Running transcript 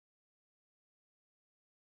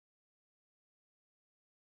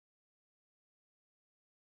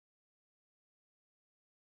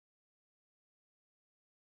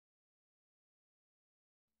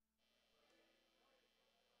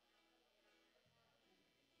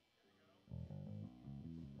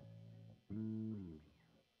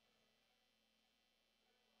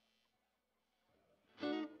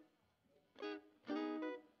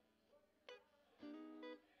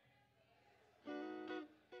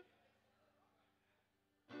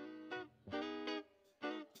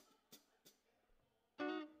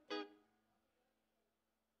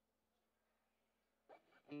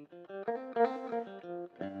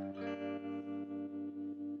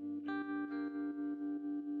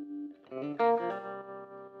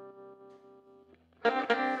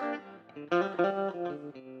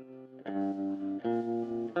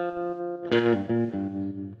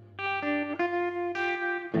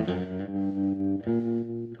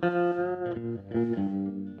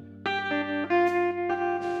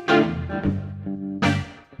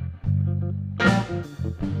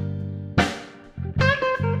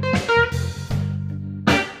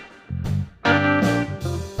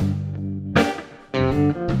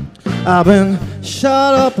I've been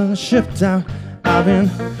shot up and shipped down. I've been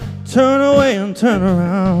turned away and turned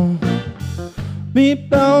around. Me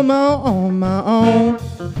on my own,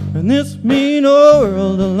 in this mean old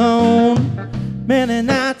world alone. Many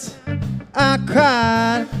nights I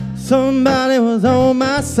cried, somebody was on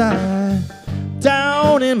my side.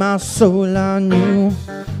 Down in my soul I knew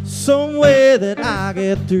some way that I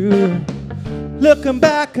get through. Looking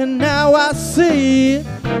back and now I see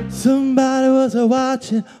somebody was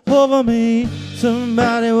watching over me.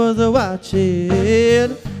 Somebody was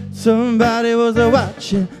watching. Somebody was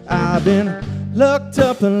watching. I've been locked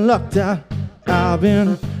up and locked out. I've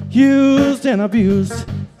been used and abused.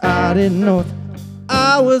 I didn't know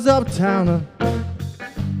I was uptown.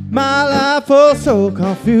 My life was so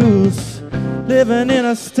confused. Living in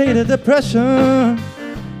a state of depression.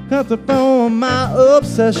 Got upon my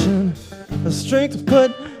obsession. The strength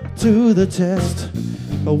put to the test,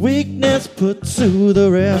 a weakness put to the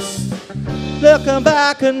rest. Looking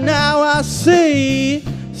back and now I see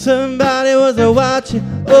somebody was watching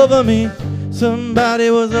over me. Somebody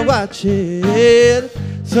was watching.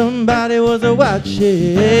 Somebody was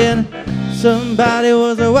watching. Somebody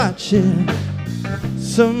was watching.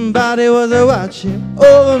 Somebody was watching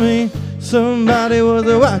over me. Somebody was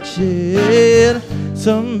watching.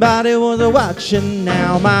 Somebody was watching.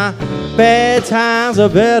 Now my bad times are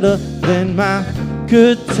better than my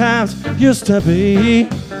good times used to be.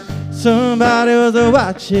 Somebody was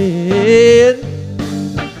watching.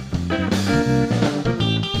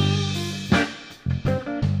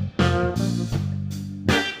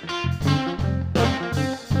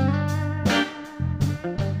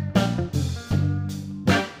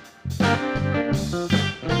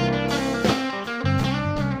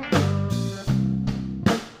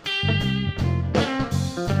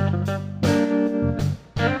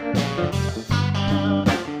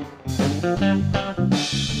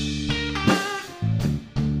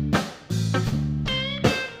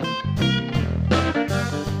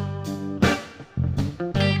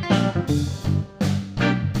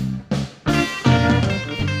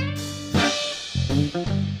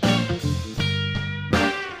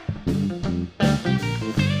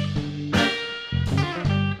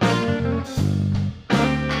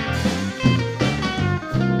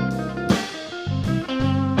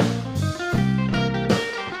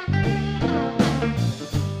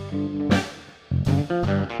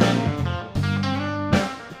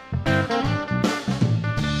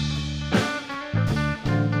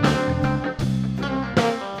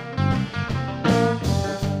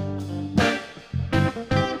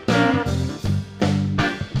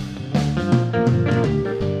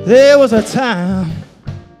 There was a time,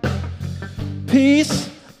 peace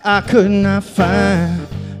I could not find,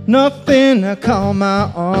 nothing to call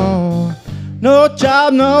my own, no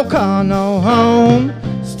job, no car, no home,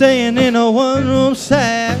 staying in a one-room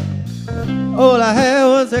shack. All I had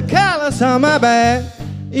was a callus on my back.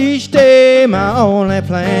 Each day my only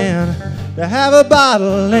plan, to have a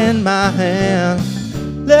bottle in my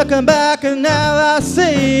hand. Looking back and now I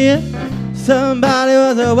see somebody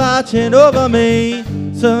was watching over me.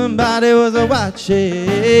 Somebody was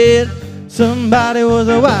watching. Somebody was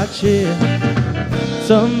watching.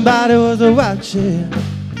 Somebody was watching.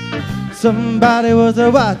 Somebody was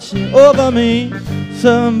watching over me.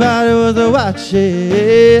 Somebody was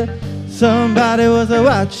watching. Somebody was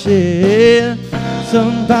watching.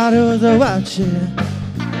 Somebody was watching.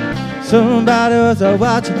 Somebody was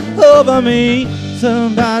watching over me.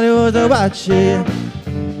 Somebody was watching.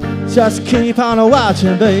 Just keep on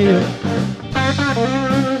watching, baby.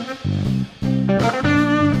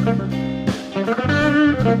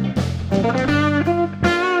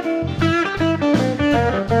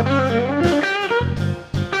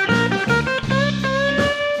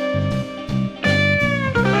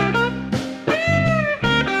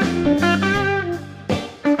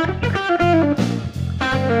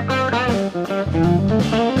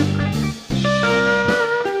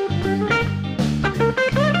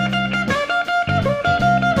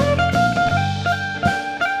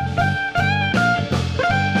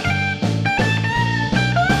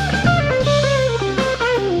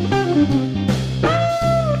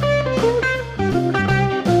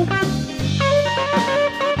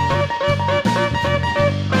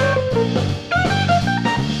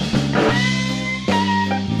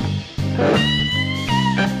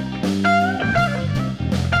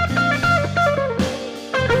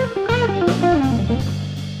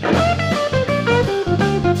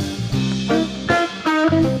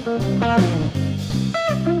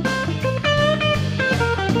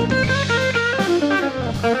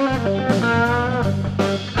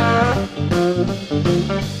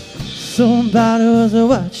 Somebody was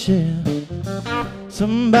watching.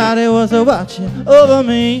 Somebody was watching over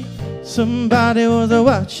me. Somebody was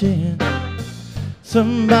watching.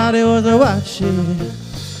 Somebody was watching.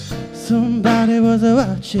 Somebody was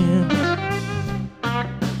watching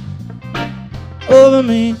over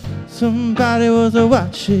me. Somebody was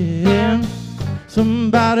watching.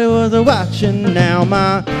 Somebody was watching. Now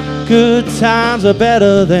my good times are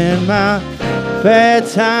better than my bad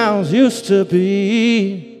times used to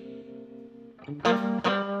be.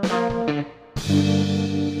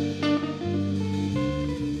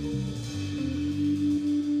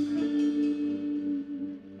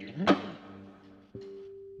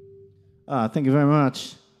 Thank you very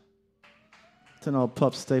much. It's an old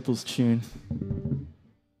Pop Staples tune.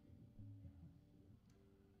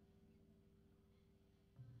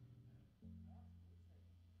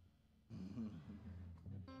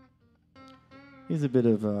 Here's a bit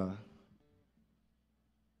of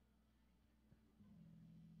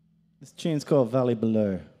this tune's called Valley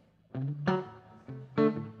Below.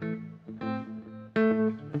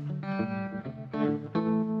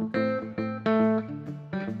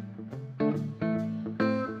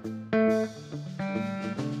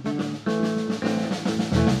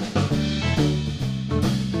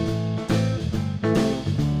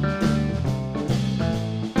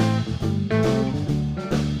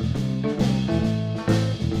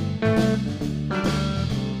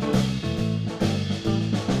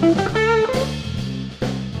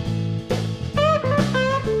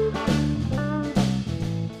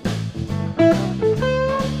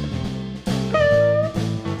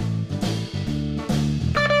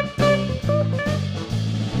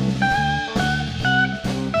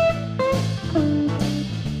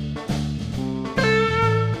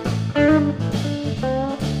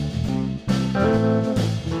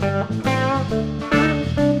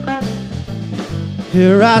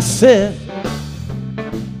 Here I sit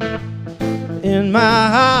in my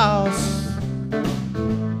house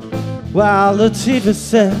while the TV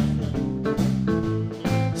set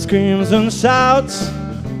screams and shouts.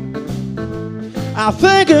 I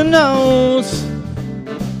think it knows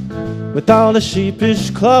with all the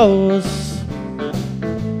sheepish clothes.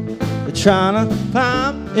 They're trying to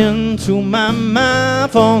pop into my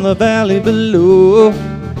mind from the valley below.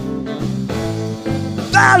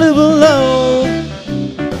 Valley below.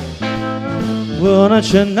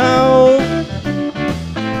 Wouldn't you know?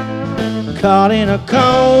 Caught in a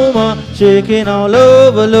coma, shaking all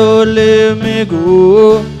over, Lord, let me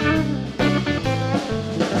go.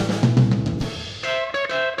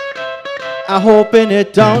 I hoping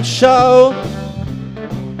it don't show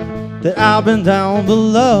that I've been down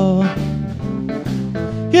below.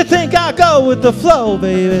 You think I go with the flow,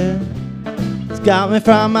 baby? It's got me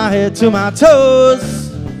from my head to my toes.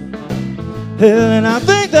 And I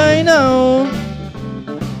think they know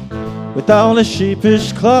with all the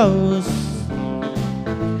sheepish clothes.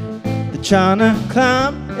 They're trying to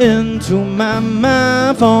climb into my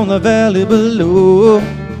mind from the valley below.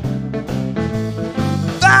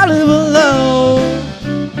 Valley below.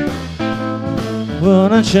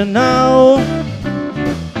 Wouldn't you know?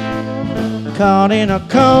 Caught in a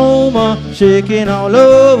coma, shaking all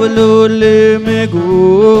over, Lord, let me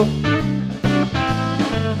go.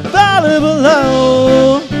 Valley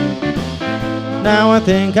below. Now I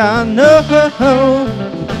think I know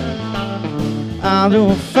I'm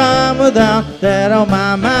doing fine without that on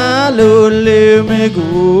my mind, Lord, let me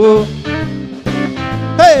go.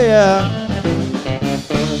 Hey!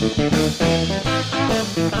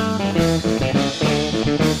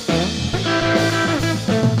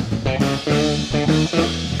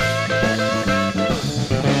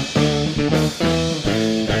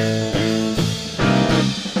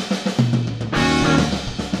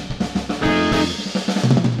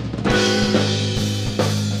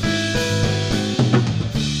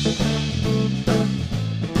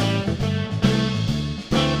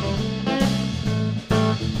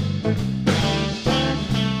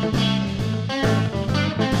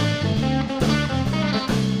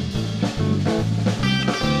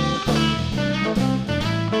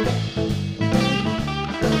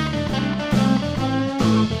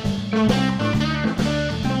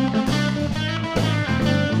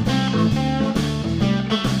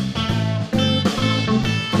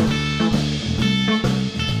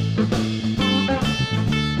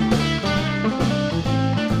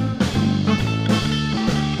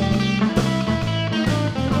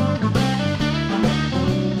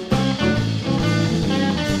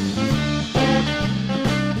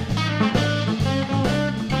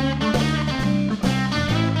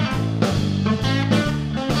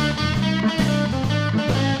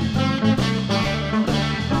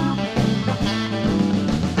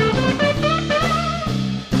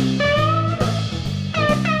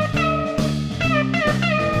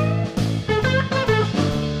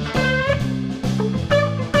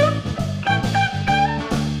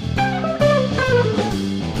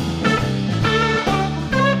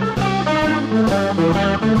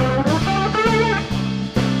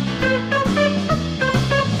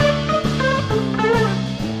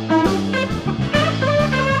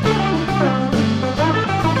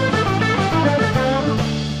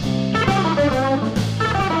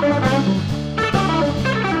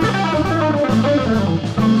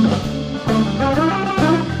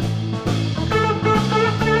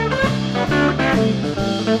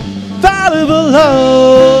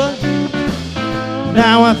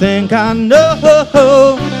 I think I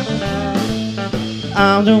know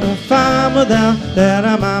I'm doing fine without that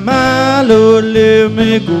on my mind. Lord, let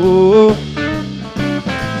me go.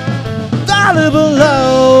 I live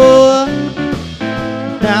alone.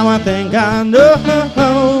 Now I think I know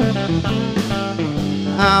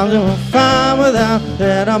I'm doing fine without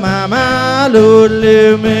that on my mind. Lord,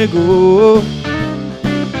 let me go.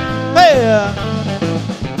 Hey!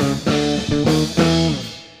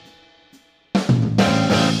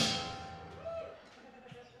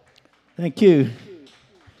 Thank you.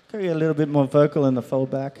 Carry a little bit more vocal in the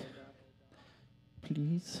foldback,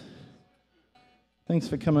 please. Thanks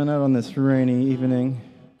for coming out on this rainy evening.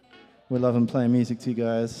 We're loving playing music to you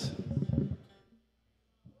guys.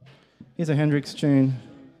 Here's a Hendrix tune,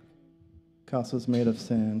 Castles Made of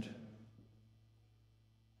Sand.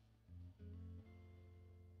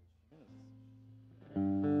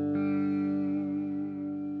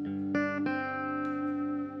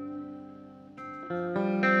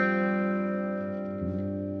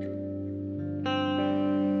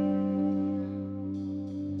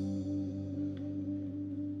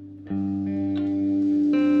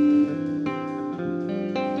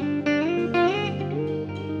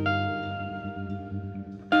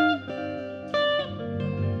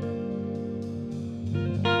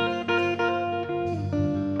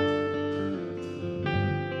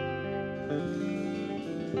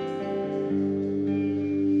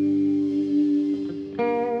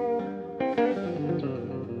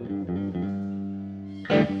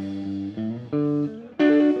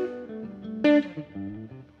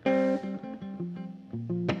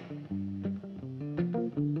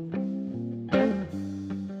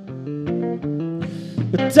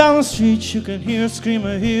 Down the street you can hear a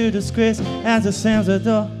screamer, hear disgrace as it slams the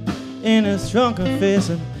door in his drunken face.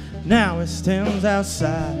 And now he stands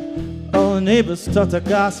outside. All the neighbors start to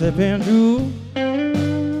gossip and drool.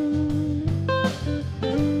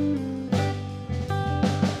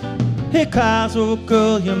 He cries, oh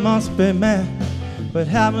girl, you must be mad, but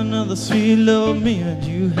have another sweet little me and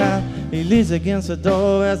you have. He leans against the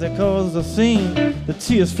door as it causes a scene. The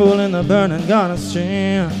tears fall in the burning garden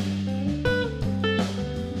stream.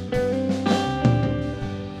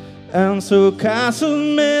 And so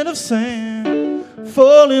castles made of sand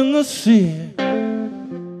fall in the sea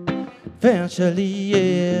eventually,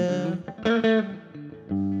 yeah.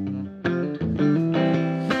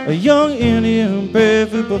 A young Indian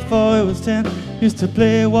barefoot before he was 10 used to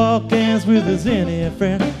play walk games with his Indian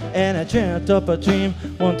friend. And I dreamt up a dream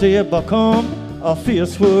one day he'd become a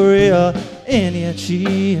fierce warrior Indian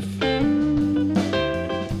chief.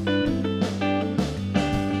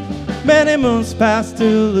 Many months passed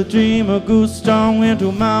till the dreamer grew strong. Went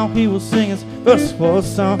to Mount, he would sing his first war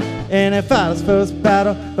song. And he fought his first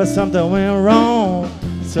battle, but something went wrong.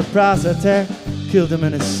 A surprise attack killed him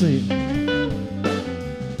in his sleep.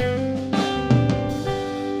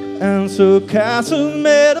 And so castles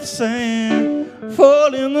made of sand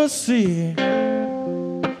fall in the sea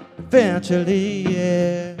eventually,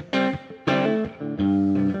 yeah.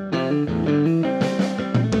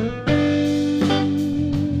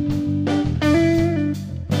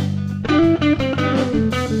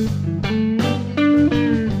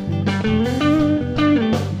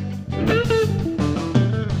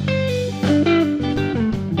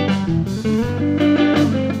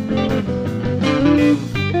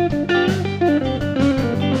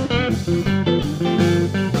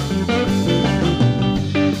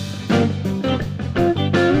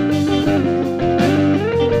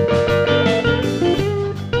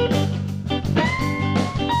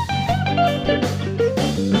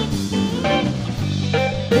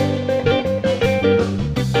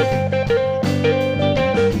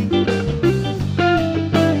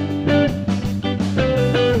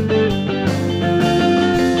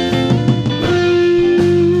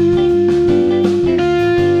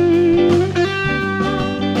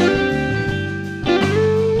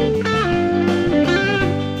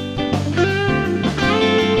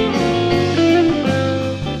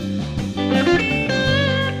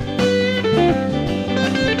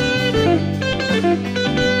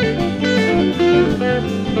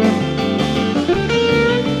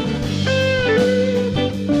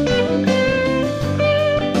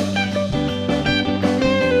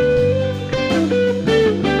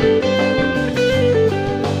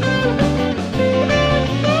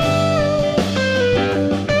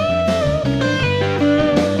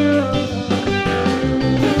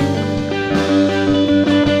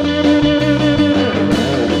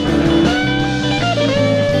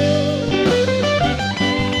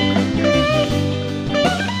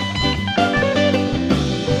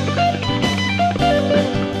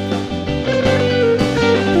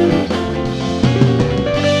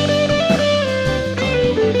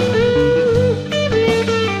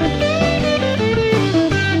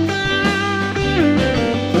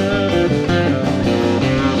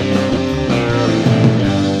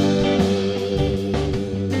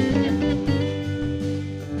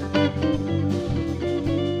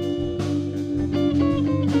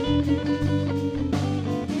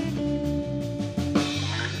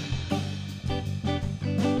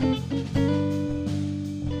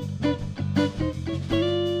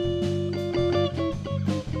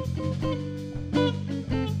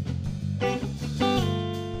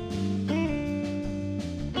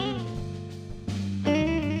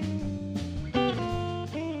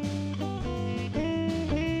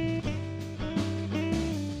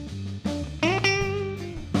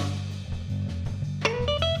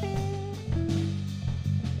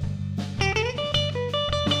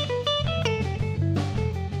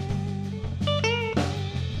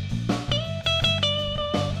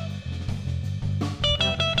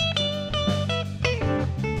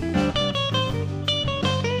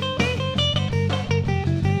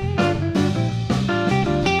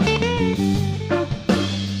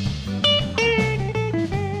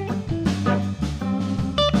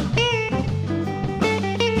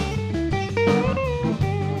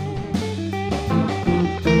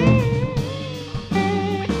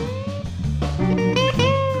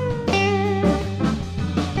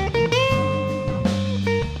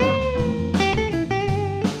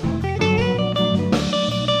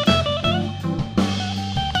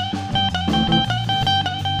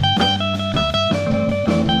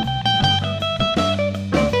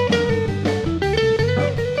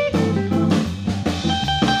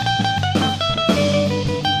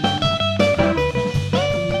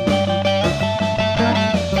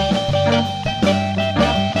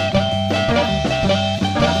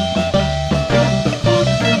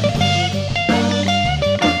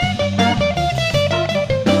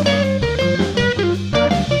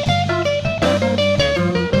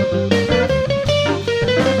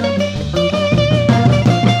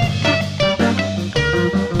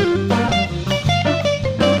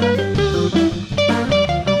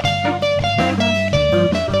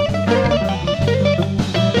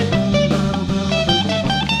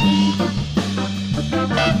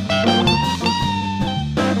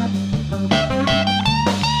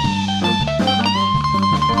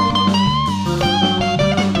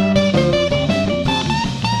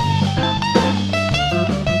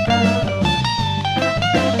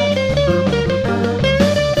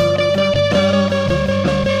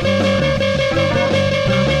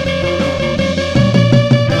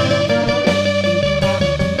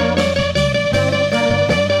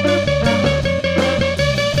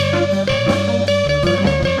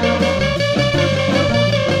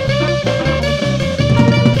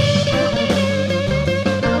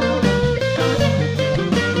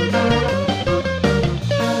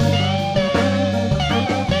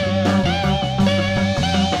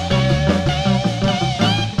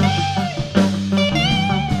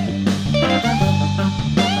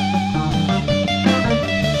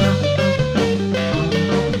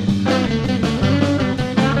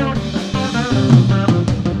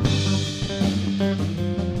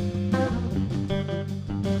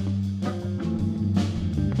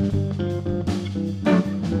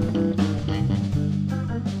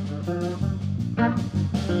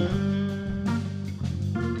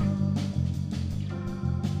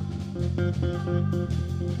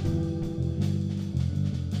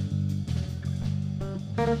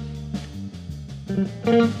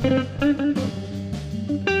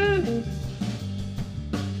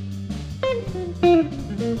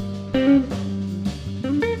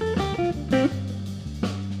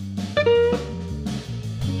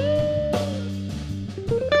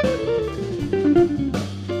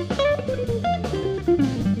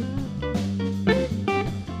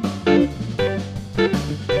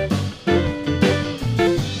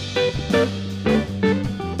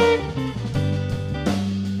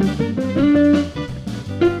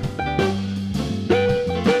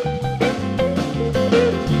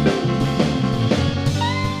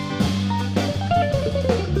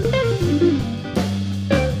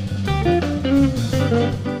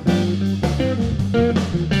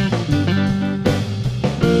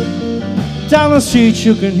 Down the street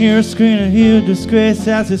you can hear a scream and hear disgrace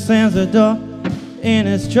as he slams the door in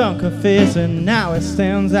his drunken face, and now it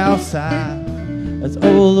stands outside as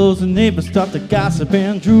all those neighbors start to gossip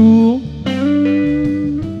and drool.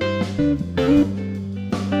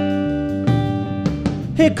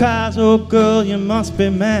 He cries, oh girl, you must be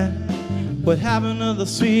mad. What happened to the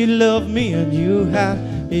sweet love me and you had?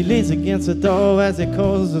 He leans against the door as he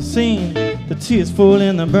causes a scene. The tears fall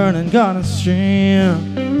in the burning garden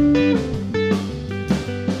stream.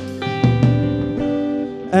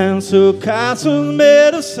 And so castles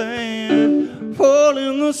made of sand fall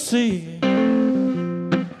in the sea.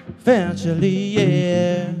 Eventually,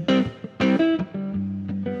 yeah.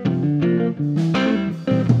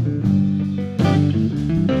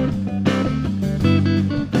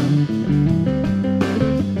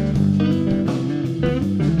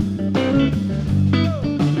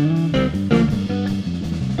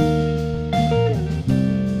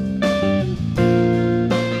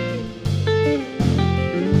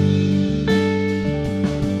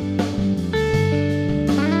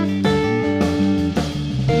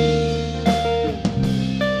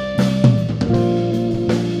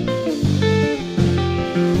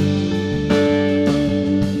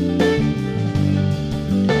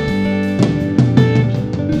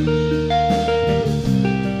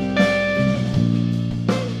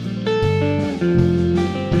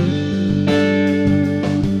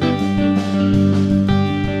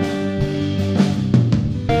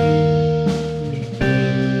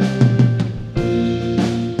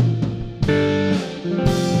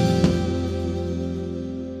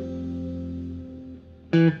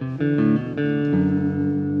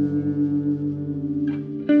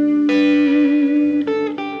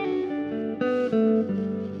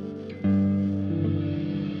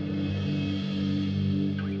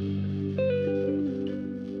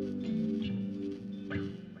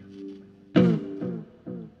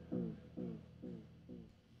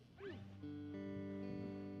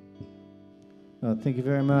 Thank you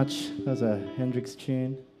very much. That was a Hendrix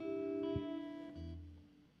tune.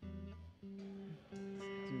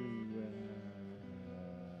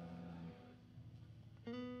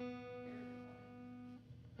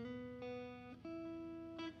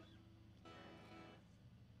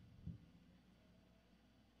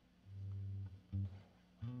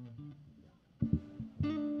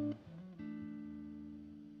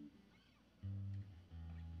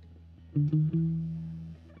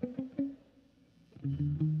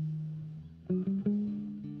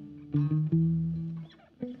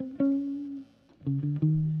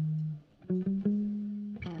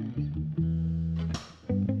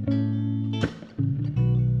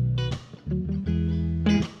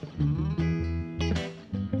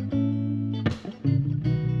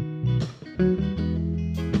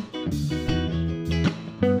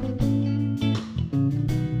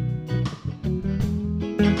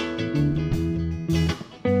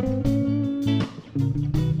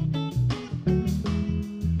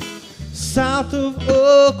 South of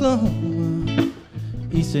Oklahoma,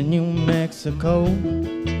 east of New Mexico,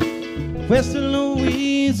 west of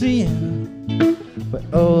Louisiana, where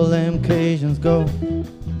all them Cajuns go.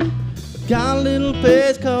 Got a little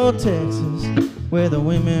place called Texas, where the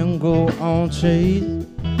women go on trade.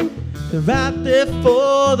 They're right there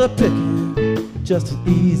for the picking, just as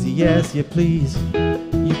easy as you please.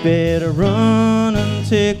 You better run and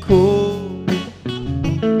take hold.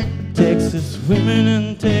 Texas women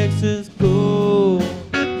and Texas gold.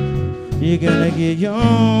 You're gonna get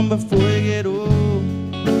young before you get old.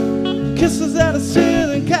 Kisses out of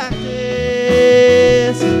southern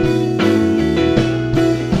cactus.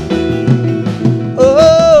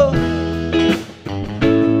 Oh,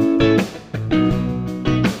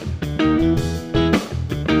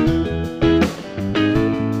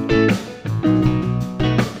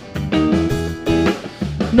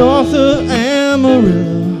 north of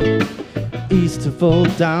Amarillo, east of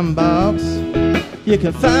Old Dime Box, You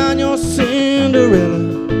can find your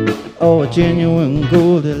Cinderella or a genuine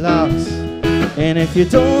Goldilocks. And if you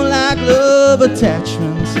don't like love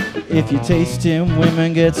attachments, if your taste in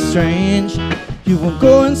women gets strange, you will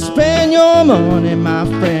go and spend your money, my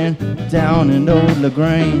friend, down in old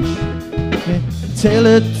LaGrange. Tell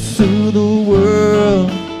it to the world,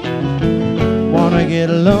 wanna get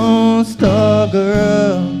a Lone Star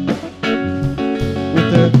girl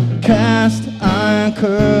with her cast iron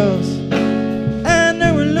curls and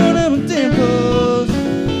her aluminum dimples.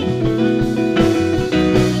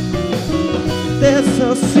 They're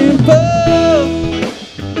so simple.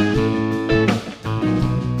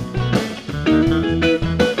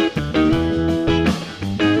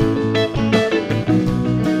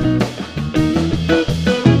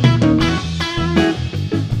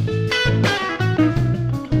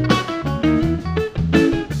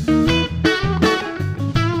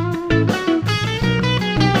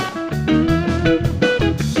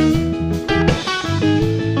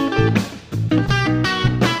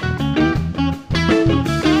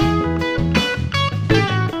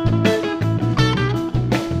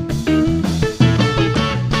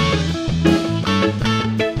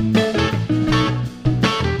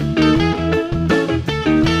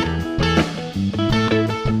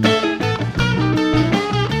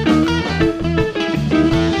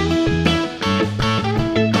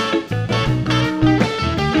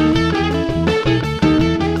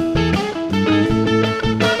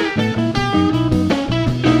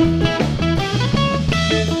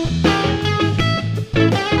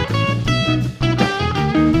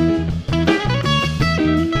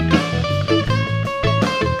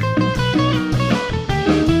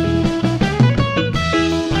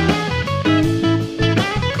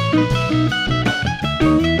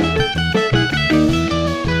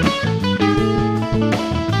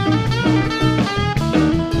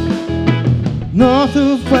 North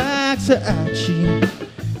of Waxahachie,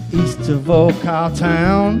 east of Oakall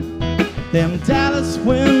Town, them Dallas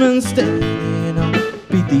women steady,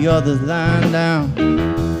 beat the others lying down.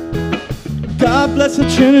 God bless the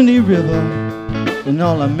Trinity River and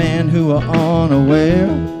all the men who are unaware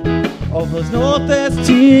of those Northwest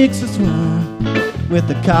Texas women with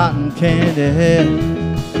the cotton candy hair.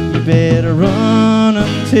 You better run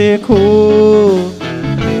and take hold.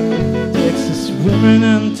 Texas women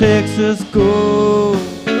and Texas gold,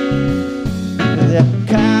 with their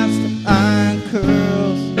cast iron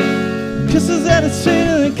curls, kisses that are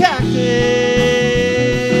sweeter than cactus.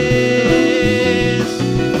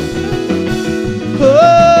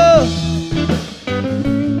 Oh.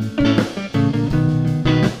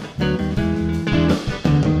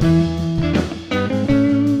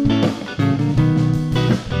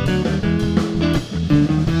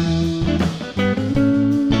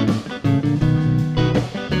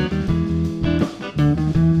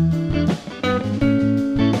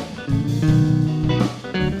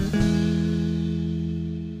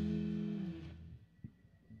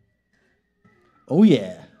 Oh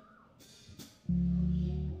yeah.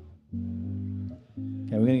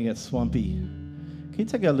 Okay, we're gonna get swampy. Can you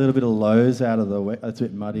take a little bit of lows out of the wedge? It's a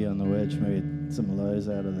bit muddy on the wedge. Maybe some lows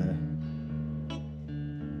out of there.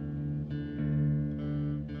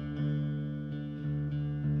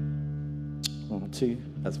 1, 2.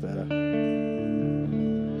 That's better.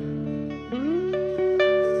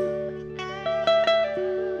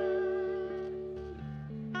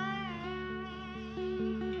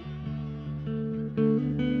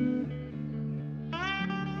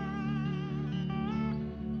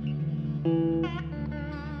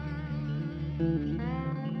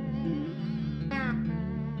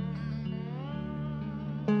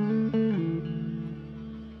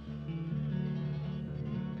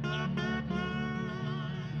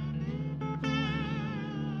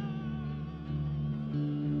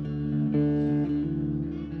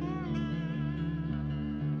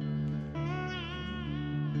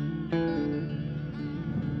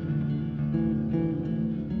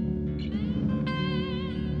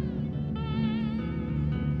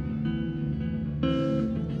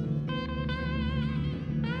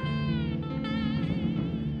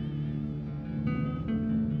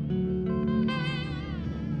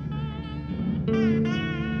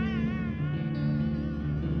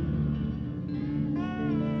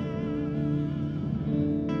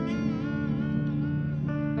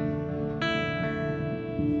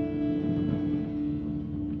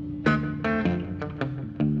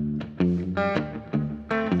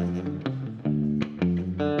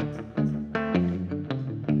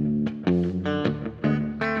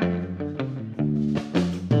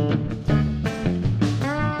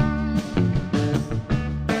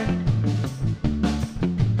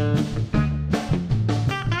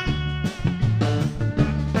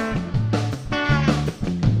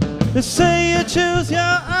 Say you choose your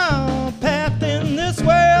own path in this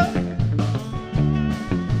world.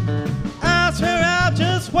 I swear I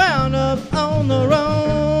just wound up on the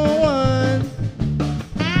wrong one.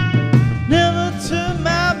 Never took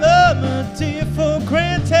my mama dear for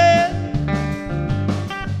granted.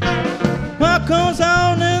 What goes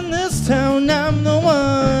on in this town, I'm the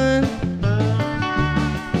one.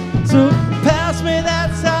 So pass me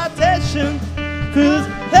that citation, 'cause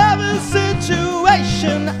every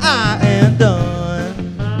situation I am done.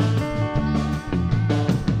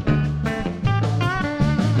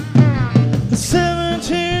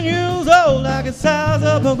 17 years old, I can size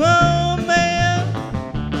up a grown man,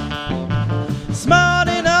 smart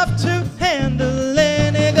enough to handle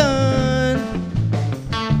any gun.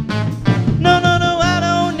 No, no, no, I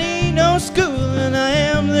don't need no schooling, I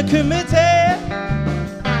am the committee.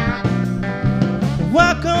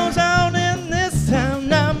 What goes on in this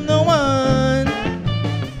town, I'm the one.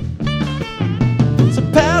 So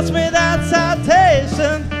pass me that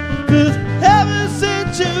citation, 'cause every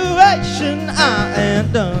situation I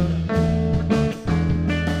ain't done.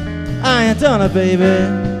 I ain't done it,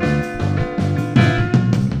 baby.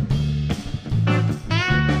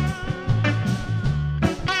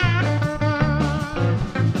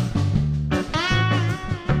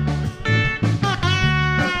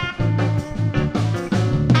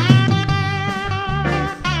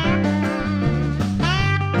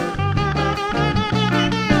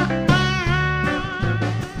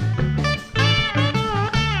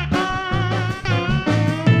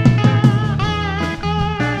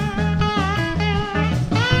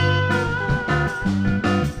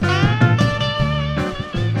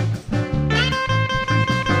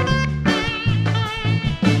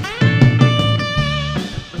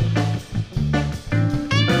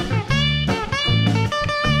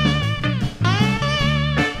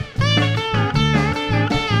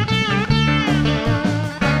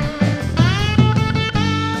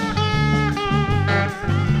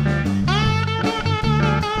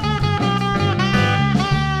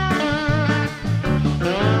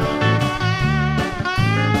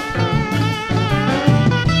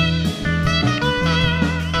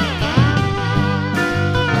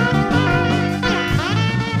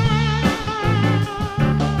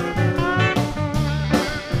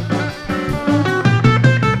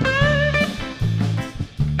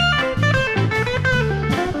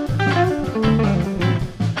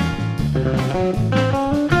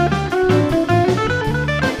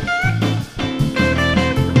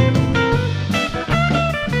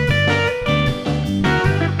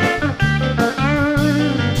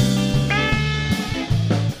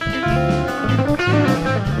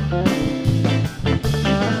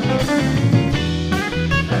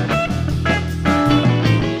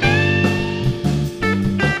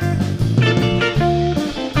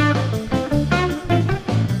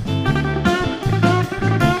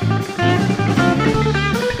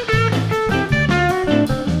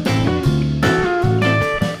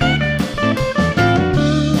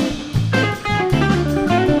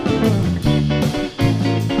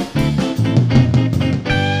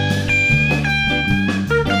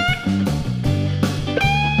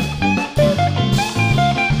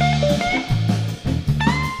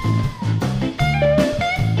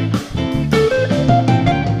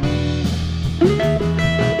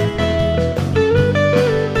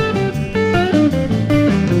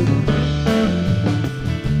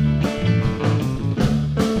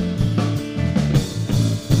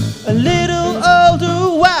 A little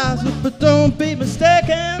older, wiser, but don't be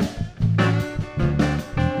mistaken.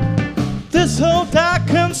 This whole dock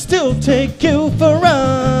can still take you for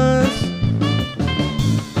runs.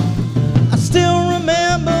 I still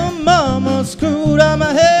remember Mama screwed on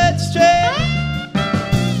my head straight.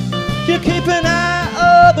 You keep an eye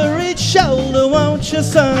over each shoulder, won't you,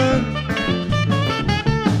 son?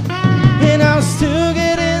 And I'll still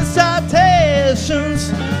get in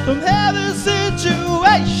citations from heavy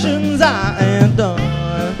situations I ain't done.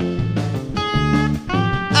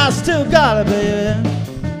 I still got it, baby.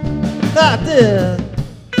 I did.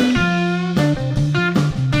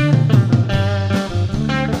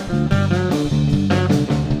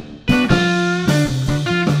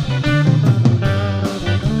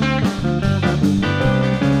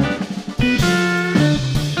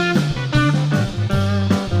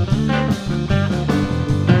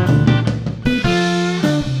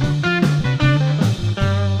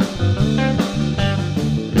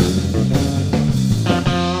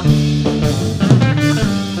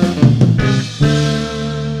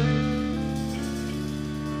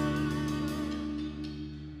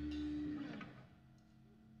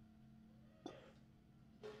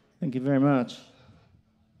 Thank you very much.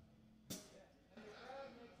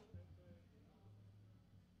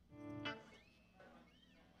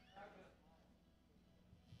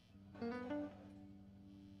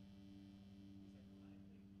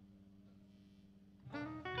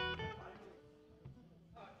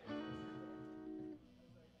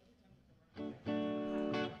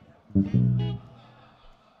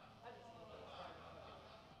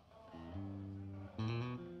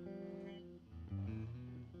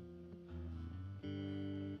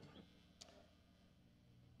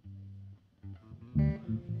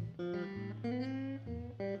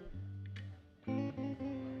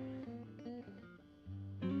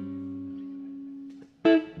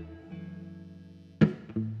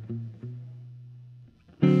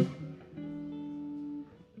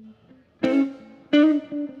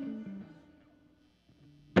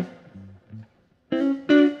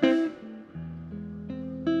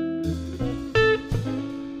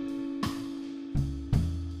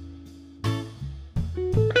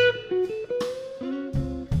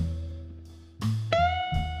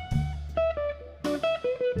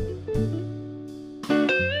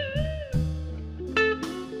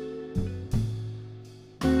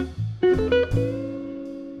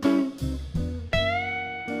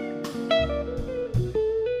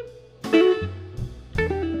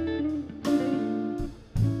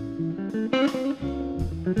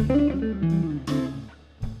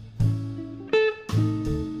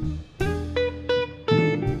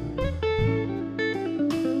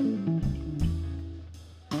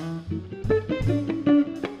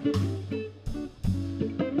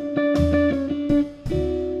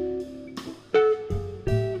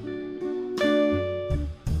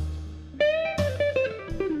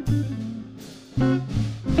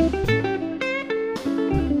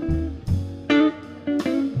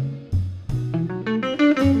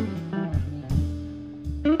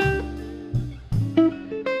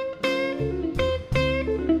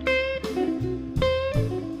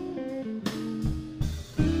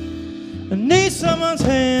 Someone's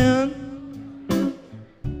hand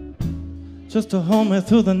just to hold me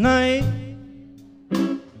through the night.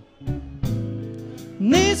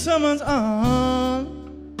 Need someone's arm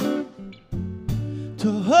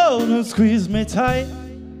to hold and squeeze me tight.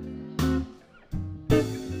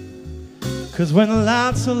 'Cause when the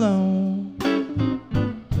lights are low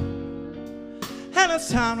and it's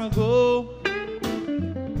time to go,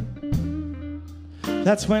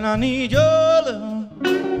 that's when I need your love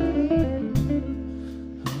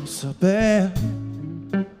so bad.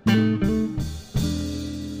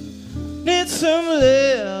 Need some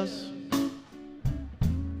lips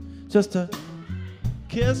just to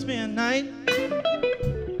kiss me at night,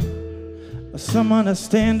 or someone to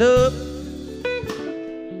stand up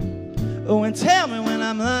and tell me when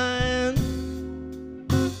I'm lying.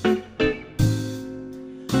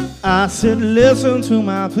 I said, listen to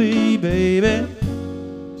my plea, baby,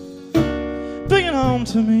 bring it home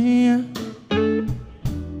to me,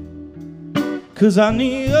 'cause I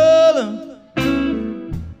need your love,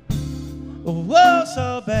 oh,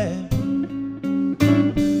 so bad.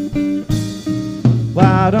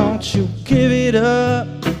 Why don't you give it up,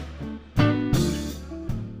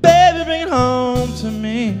 baby, bring it home to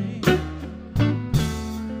me,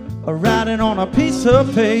 or write it on a piece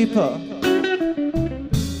of paper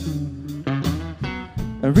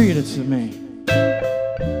and read it to me.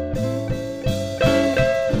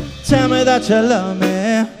 Tell me that you love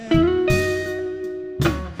me,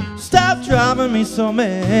 stop driving me so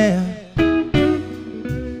mad,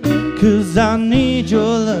 'cause I need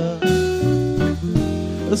your love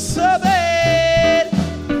so bad.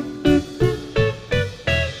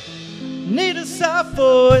 Need a soft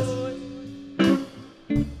voice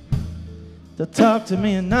to talk to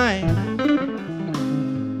me at night.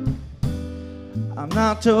 I'm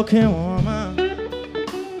not joking, woman,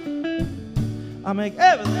 I make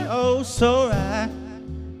everything oh so right.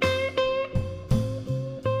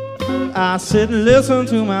 I said, listen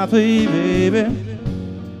to my plea, baby,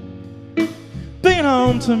 bring it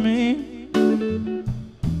home to me,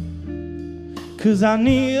 'cause I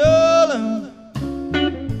need your love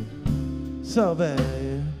so bad.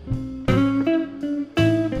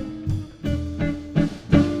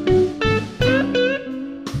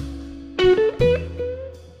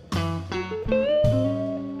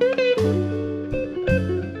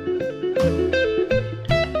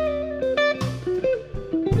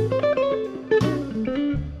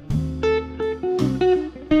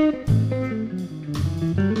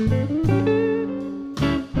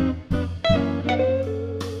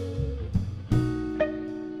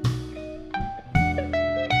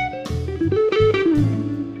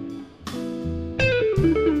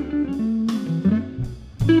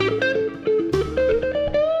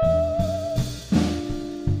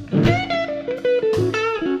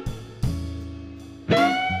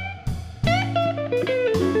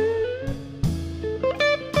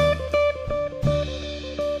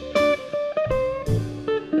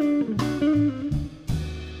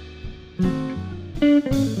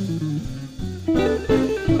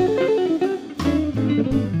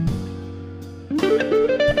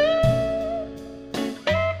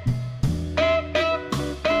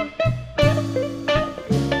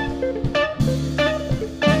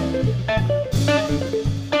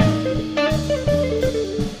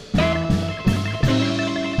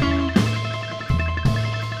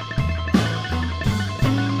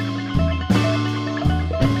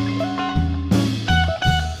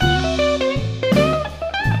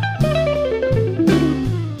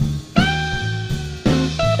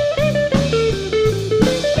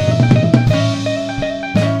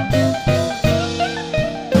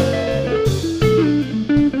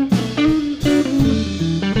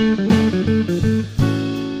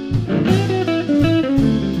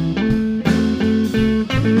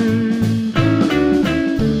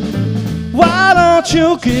 Don't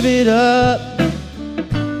you give it up,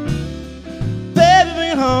 baby,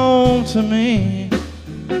 bring it home to me.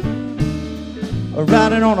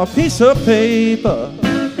 Write it on a piece of paper,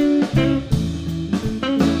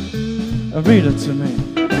 read it to me.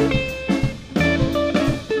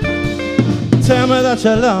 Tell me that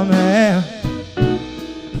you love me,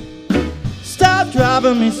 stop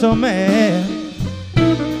driving me so mad,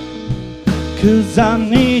 'cause I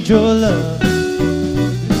need your love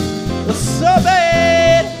so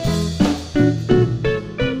bad.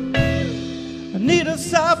 I need a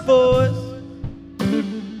soft voice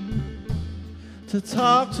to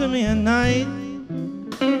talk to me at night.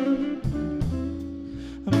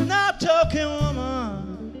 I'm not joking,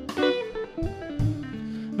 woman.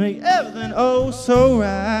 Make everything oh so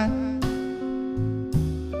right.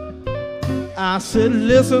 I said,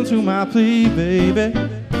 listen to my plea, baby.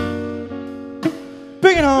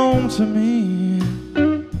 Bring it home to me.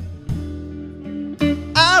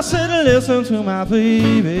 I said, listen to my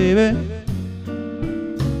plea, baby.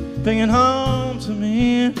 Bring it home to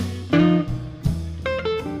me.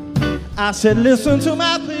 I said, listen to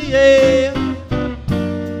my plea, yeah.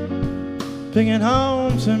 Bring it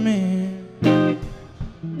home to me.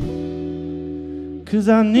 'Cause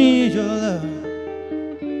I need your love,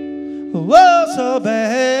 oh, so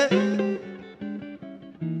bad.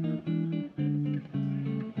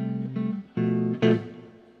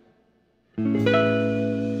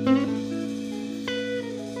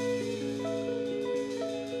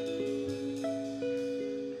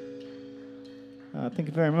 Thank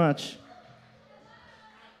you very much.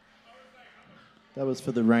 That was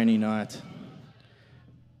for the rainy night.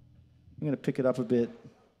 I'm going to pick it up a bit.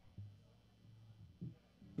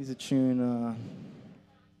 Here's a tune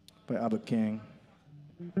by Albert King.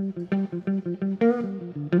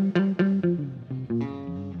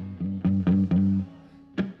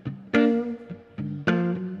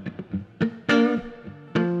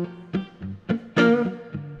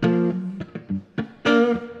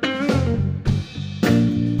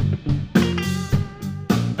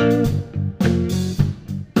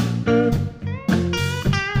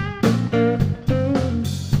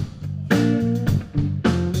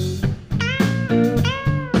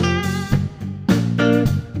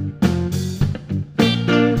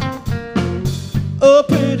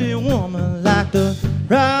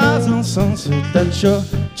 Sunset, that your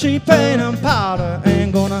cheap paint and powder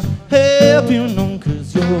ain't gonna help you none,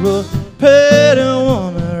 'cause you're a pretty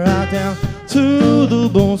woman right down to the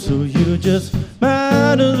bone. So you just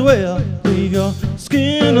might as well leave your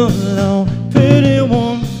skin alone. Pretty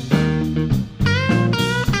woman,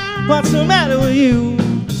 what's the matter with you?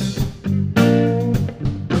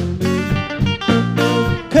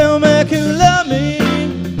 Can't make you love me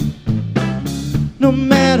no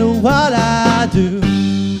matter what I do.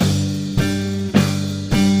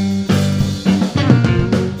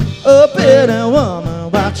 Oh, pretty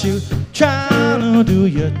woman, what you trying to do?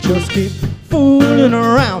 You just keep fooling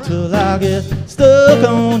around till I get stuck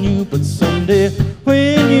on you. But someday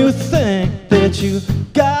when you think that you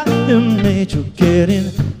got him made, you'll get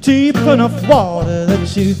in deep enough water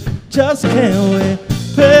that you just can't wait.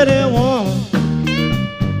 Pretty woman,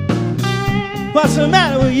 what's the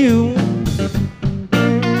matter with you?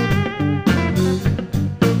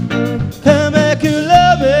 Can't make you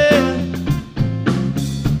love me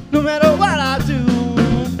no matter what I do.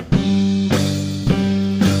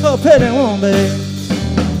 Oh, pretty woman, babe.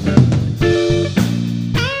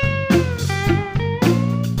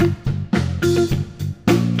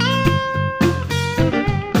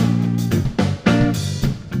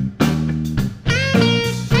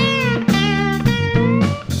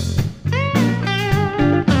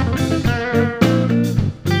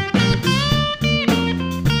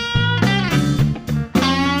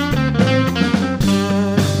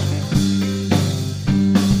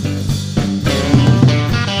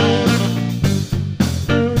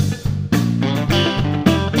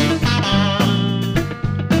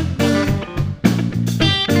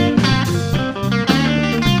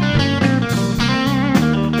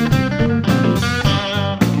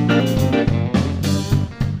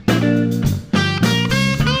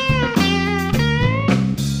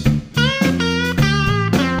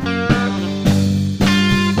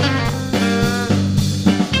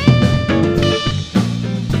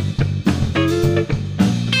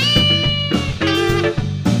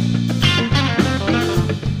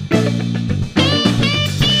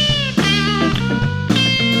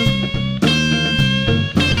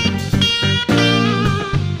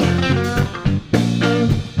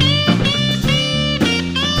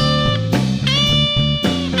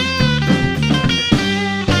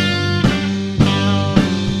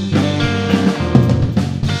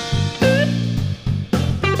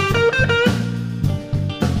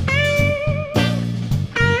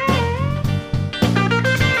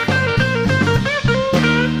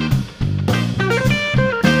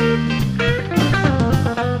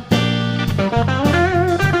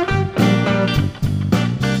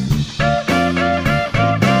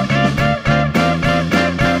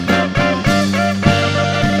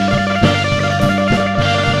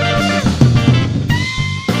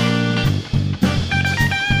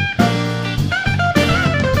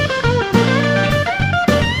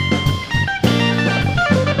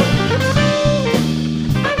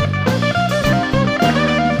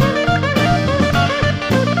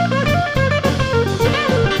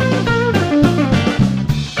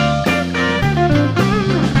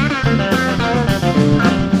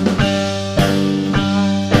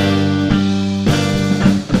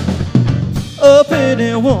 Oh,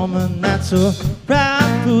 pretty woman, that's so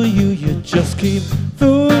right for you. You just keep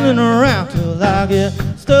fooling around till I get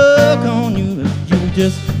stuck on you. If you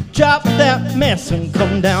just drop that mess and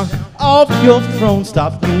come down off your throne,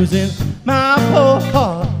 stop using my poor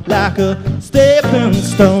heart like a stepping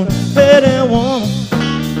stone. Pretty woman,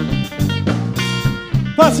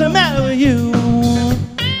 what's the matter with you?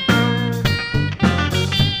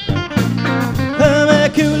 I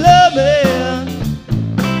make you love me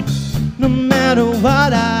no matter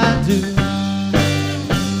what I do.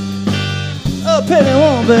 Oh, pretty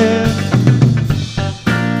woman, babe.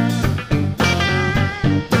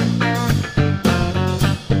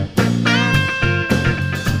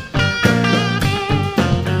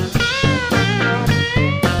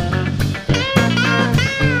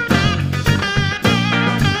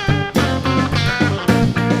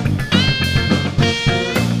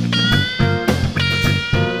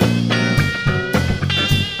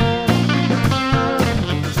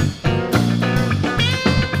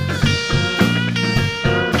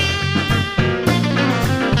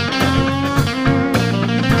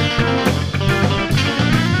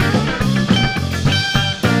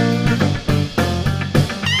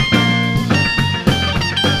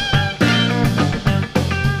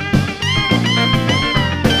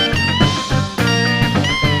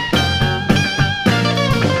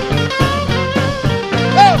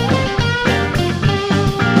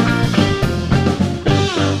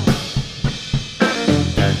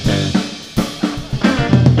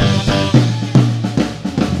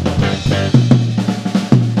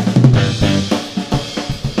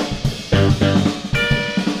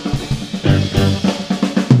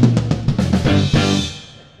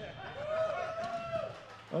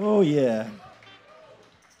 Oh yeah,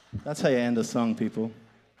 that's how you end a song, people.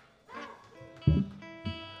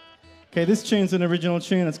 Okay, this tune's an original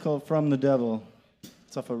tune. It's called From the Devil.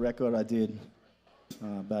 It's off a record I did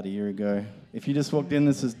about a year ago. If you just walked in,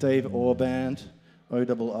 this is Dave Orr Band, O-R-R.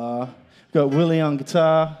 We've got Willie on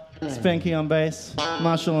guitar, Spanky on bass,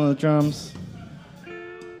 Marshall on the drums.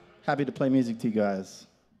 Happy to play music to you guys.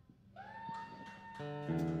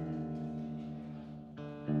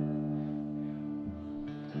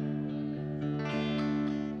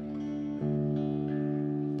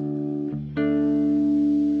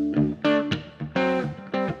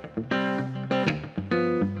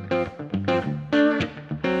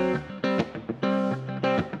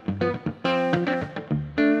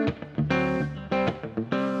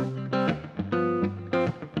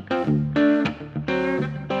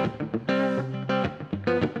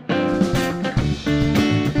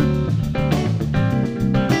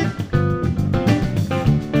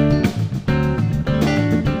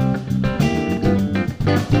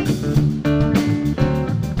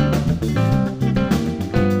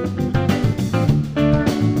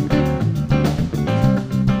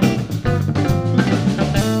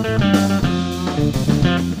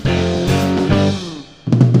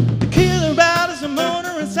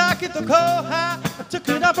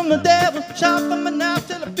 From the devil, shot from my knife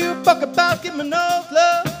till a few bucket balls give me no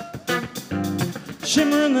love.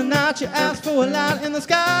 Shimmer in the night, you ask for a light in the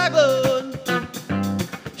sky glowed.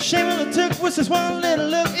 Shame on the took was this one little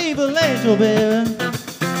look, evil angel, baby.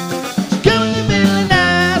 She coming in the middle of the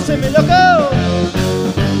night, send me loco,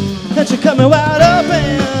 and she coming wide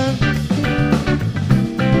open.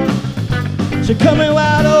 She coming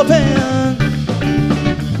wide open.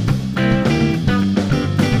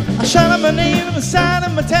 Shot up my name and the sign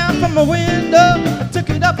of my town from my window. I took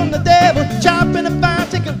it up from the devil, chopping a vine,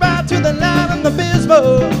 take it right to the line on the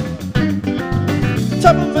bismo.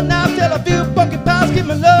 Top of a knife, tell a few funky pies, give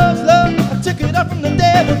me love. I took it up from the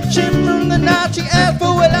devil, shimmer in the night, she asked for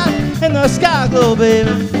a light in the sky glow,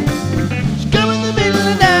 baby. She come in the middle of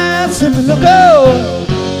the night, send me loco,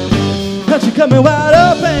 and she coming wide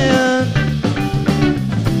open.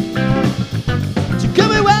 She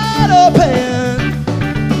coming wide open.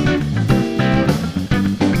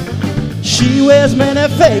 She wears many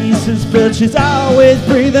faces, but she's always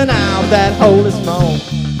breathing out that holy smoke.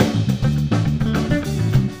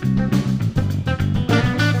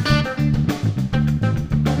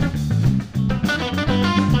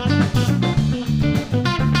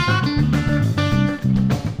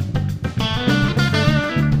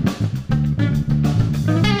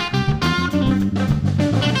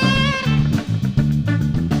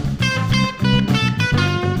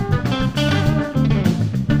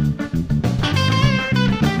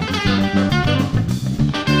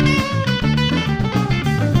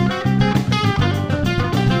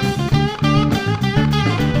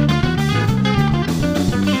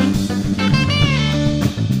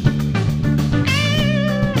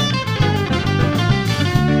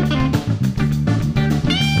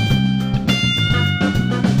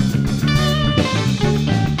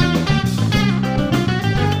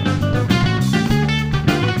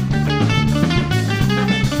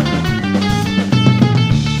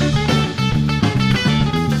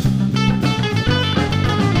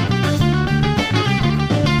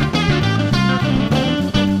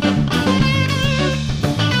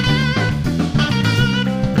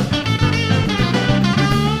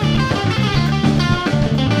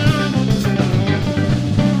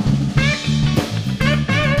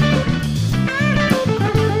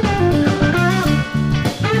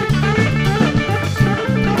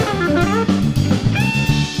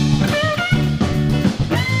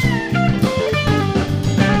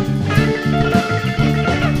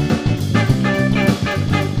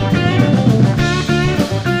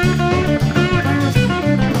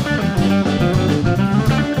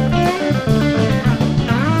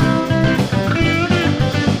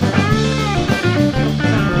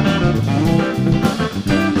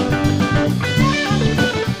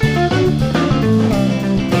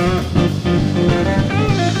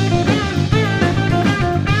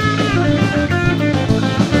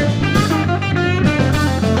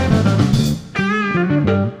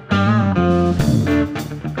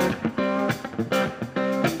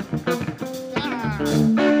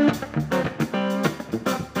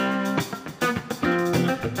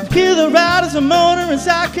 the motor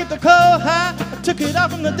inside, keep the coal high. I took it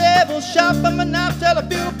off from the devil's shop. I'm a knife, tell a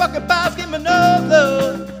few bucket pies, give me no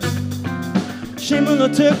love. Shimmer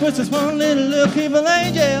took was this one little evil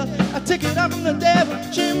angel. I took it off from the devil,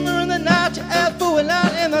 shimmer in the night. Your ass fooling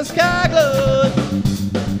out in the sky glow.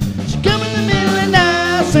 She come in the middle of the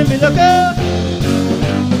night, send me look up.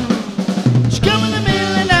 She come in the middle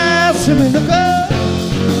of the night, send me look up.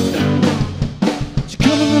 She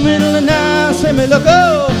come in the middle of the night, send me look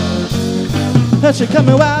up. And she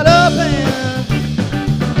coming wide open.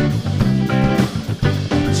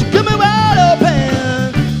 She coming wide open.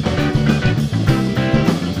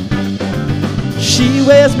 She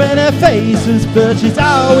wears many faces, but she's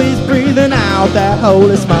always breathing out that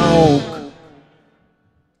holy smoke.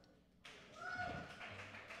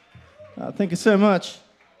 Thank you so much.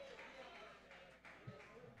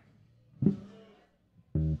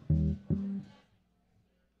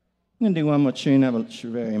 I'm going to do one more tune, have a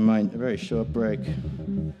very short break.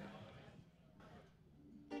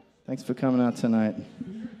 Thanks for coming out tonight.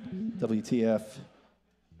 WTF.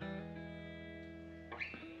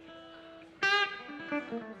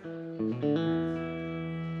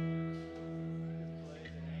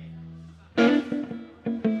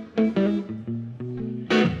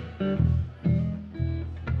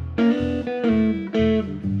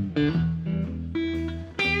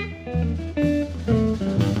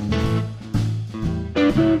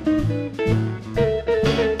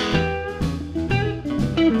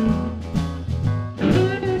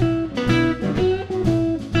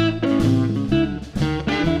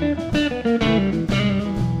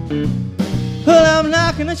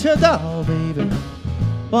 At your door, baby.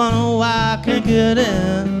 Wonder why I can't get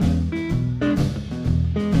in.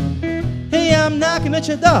 Hey, I'm knocking at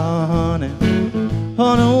your door, honey.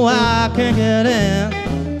 Wonder why I can't get in.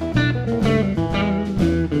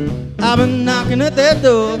 I've been knocking at that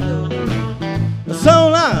door so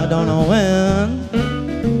long I don't know when.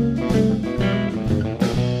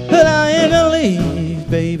 But I ain't gonna leave,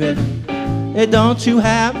 baby. Hey, don't you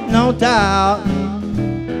have no doubt.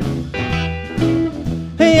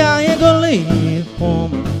 Hey, I ain't gonna leave,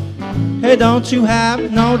 woman. Hey, don't you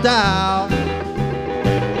have no doubt.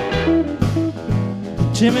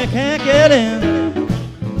 Jimmy can't get in.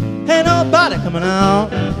 Ain't nobody coming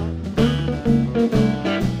out.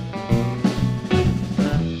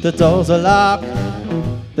 The doors are locked,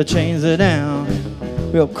 the chains are down.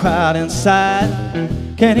 Real crowd inside,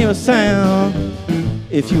 can't hear a sound.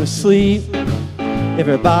 If you asleep,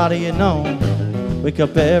 everybody you know, wake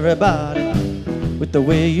up everybody with the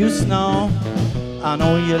way you snore. I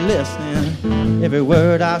know you're listening, every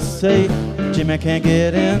word I say. Jimmy can't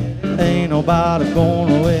get in, ain't nobody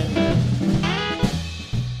going away.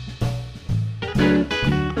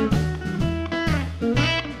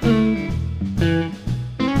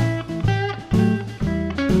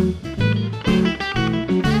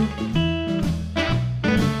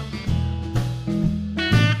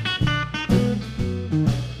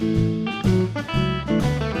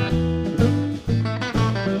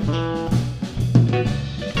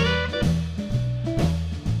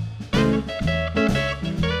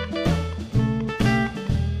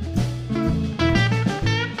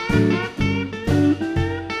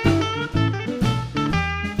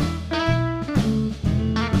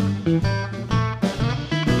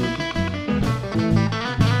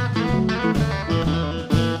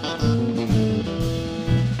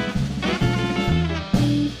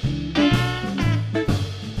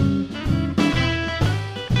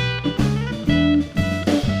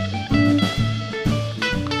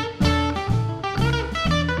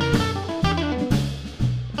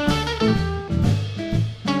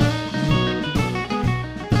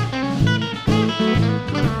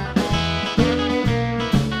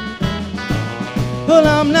 Well,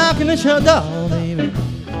 I'm knocking at your door, baby.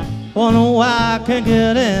 Wonder why I can't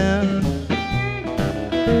get in.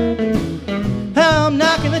 I'm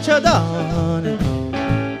knocking at your door, honey.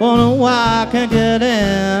 Wonder why I can't get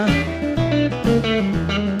in.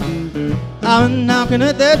 I've been knocking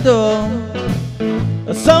at that door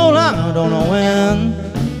so long I don't know when.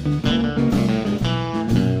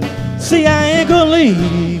 See, I ain't gonna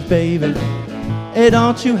leave, baby. Hey,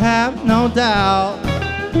 don't you have no doubt.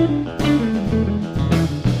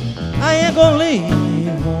 I ain't gonna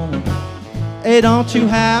leave, woman. Hey, don't you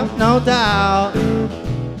have no doubt.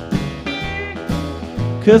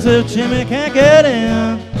 'Cause if Jimmy can't get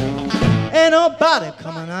in, ain't nobody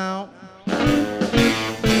coming out.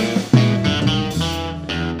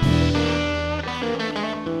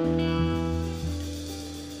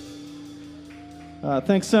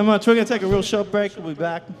 Thanks so much. We're gonna take a real short break. We'll be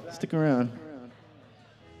back. Stick around.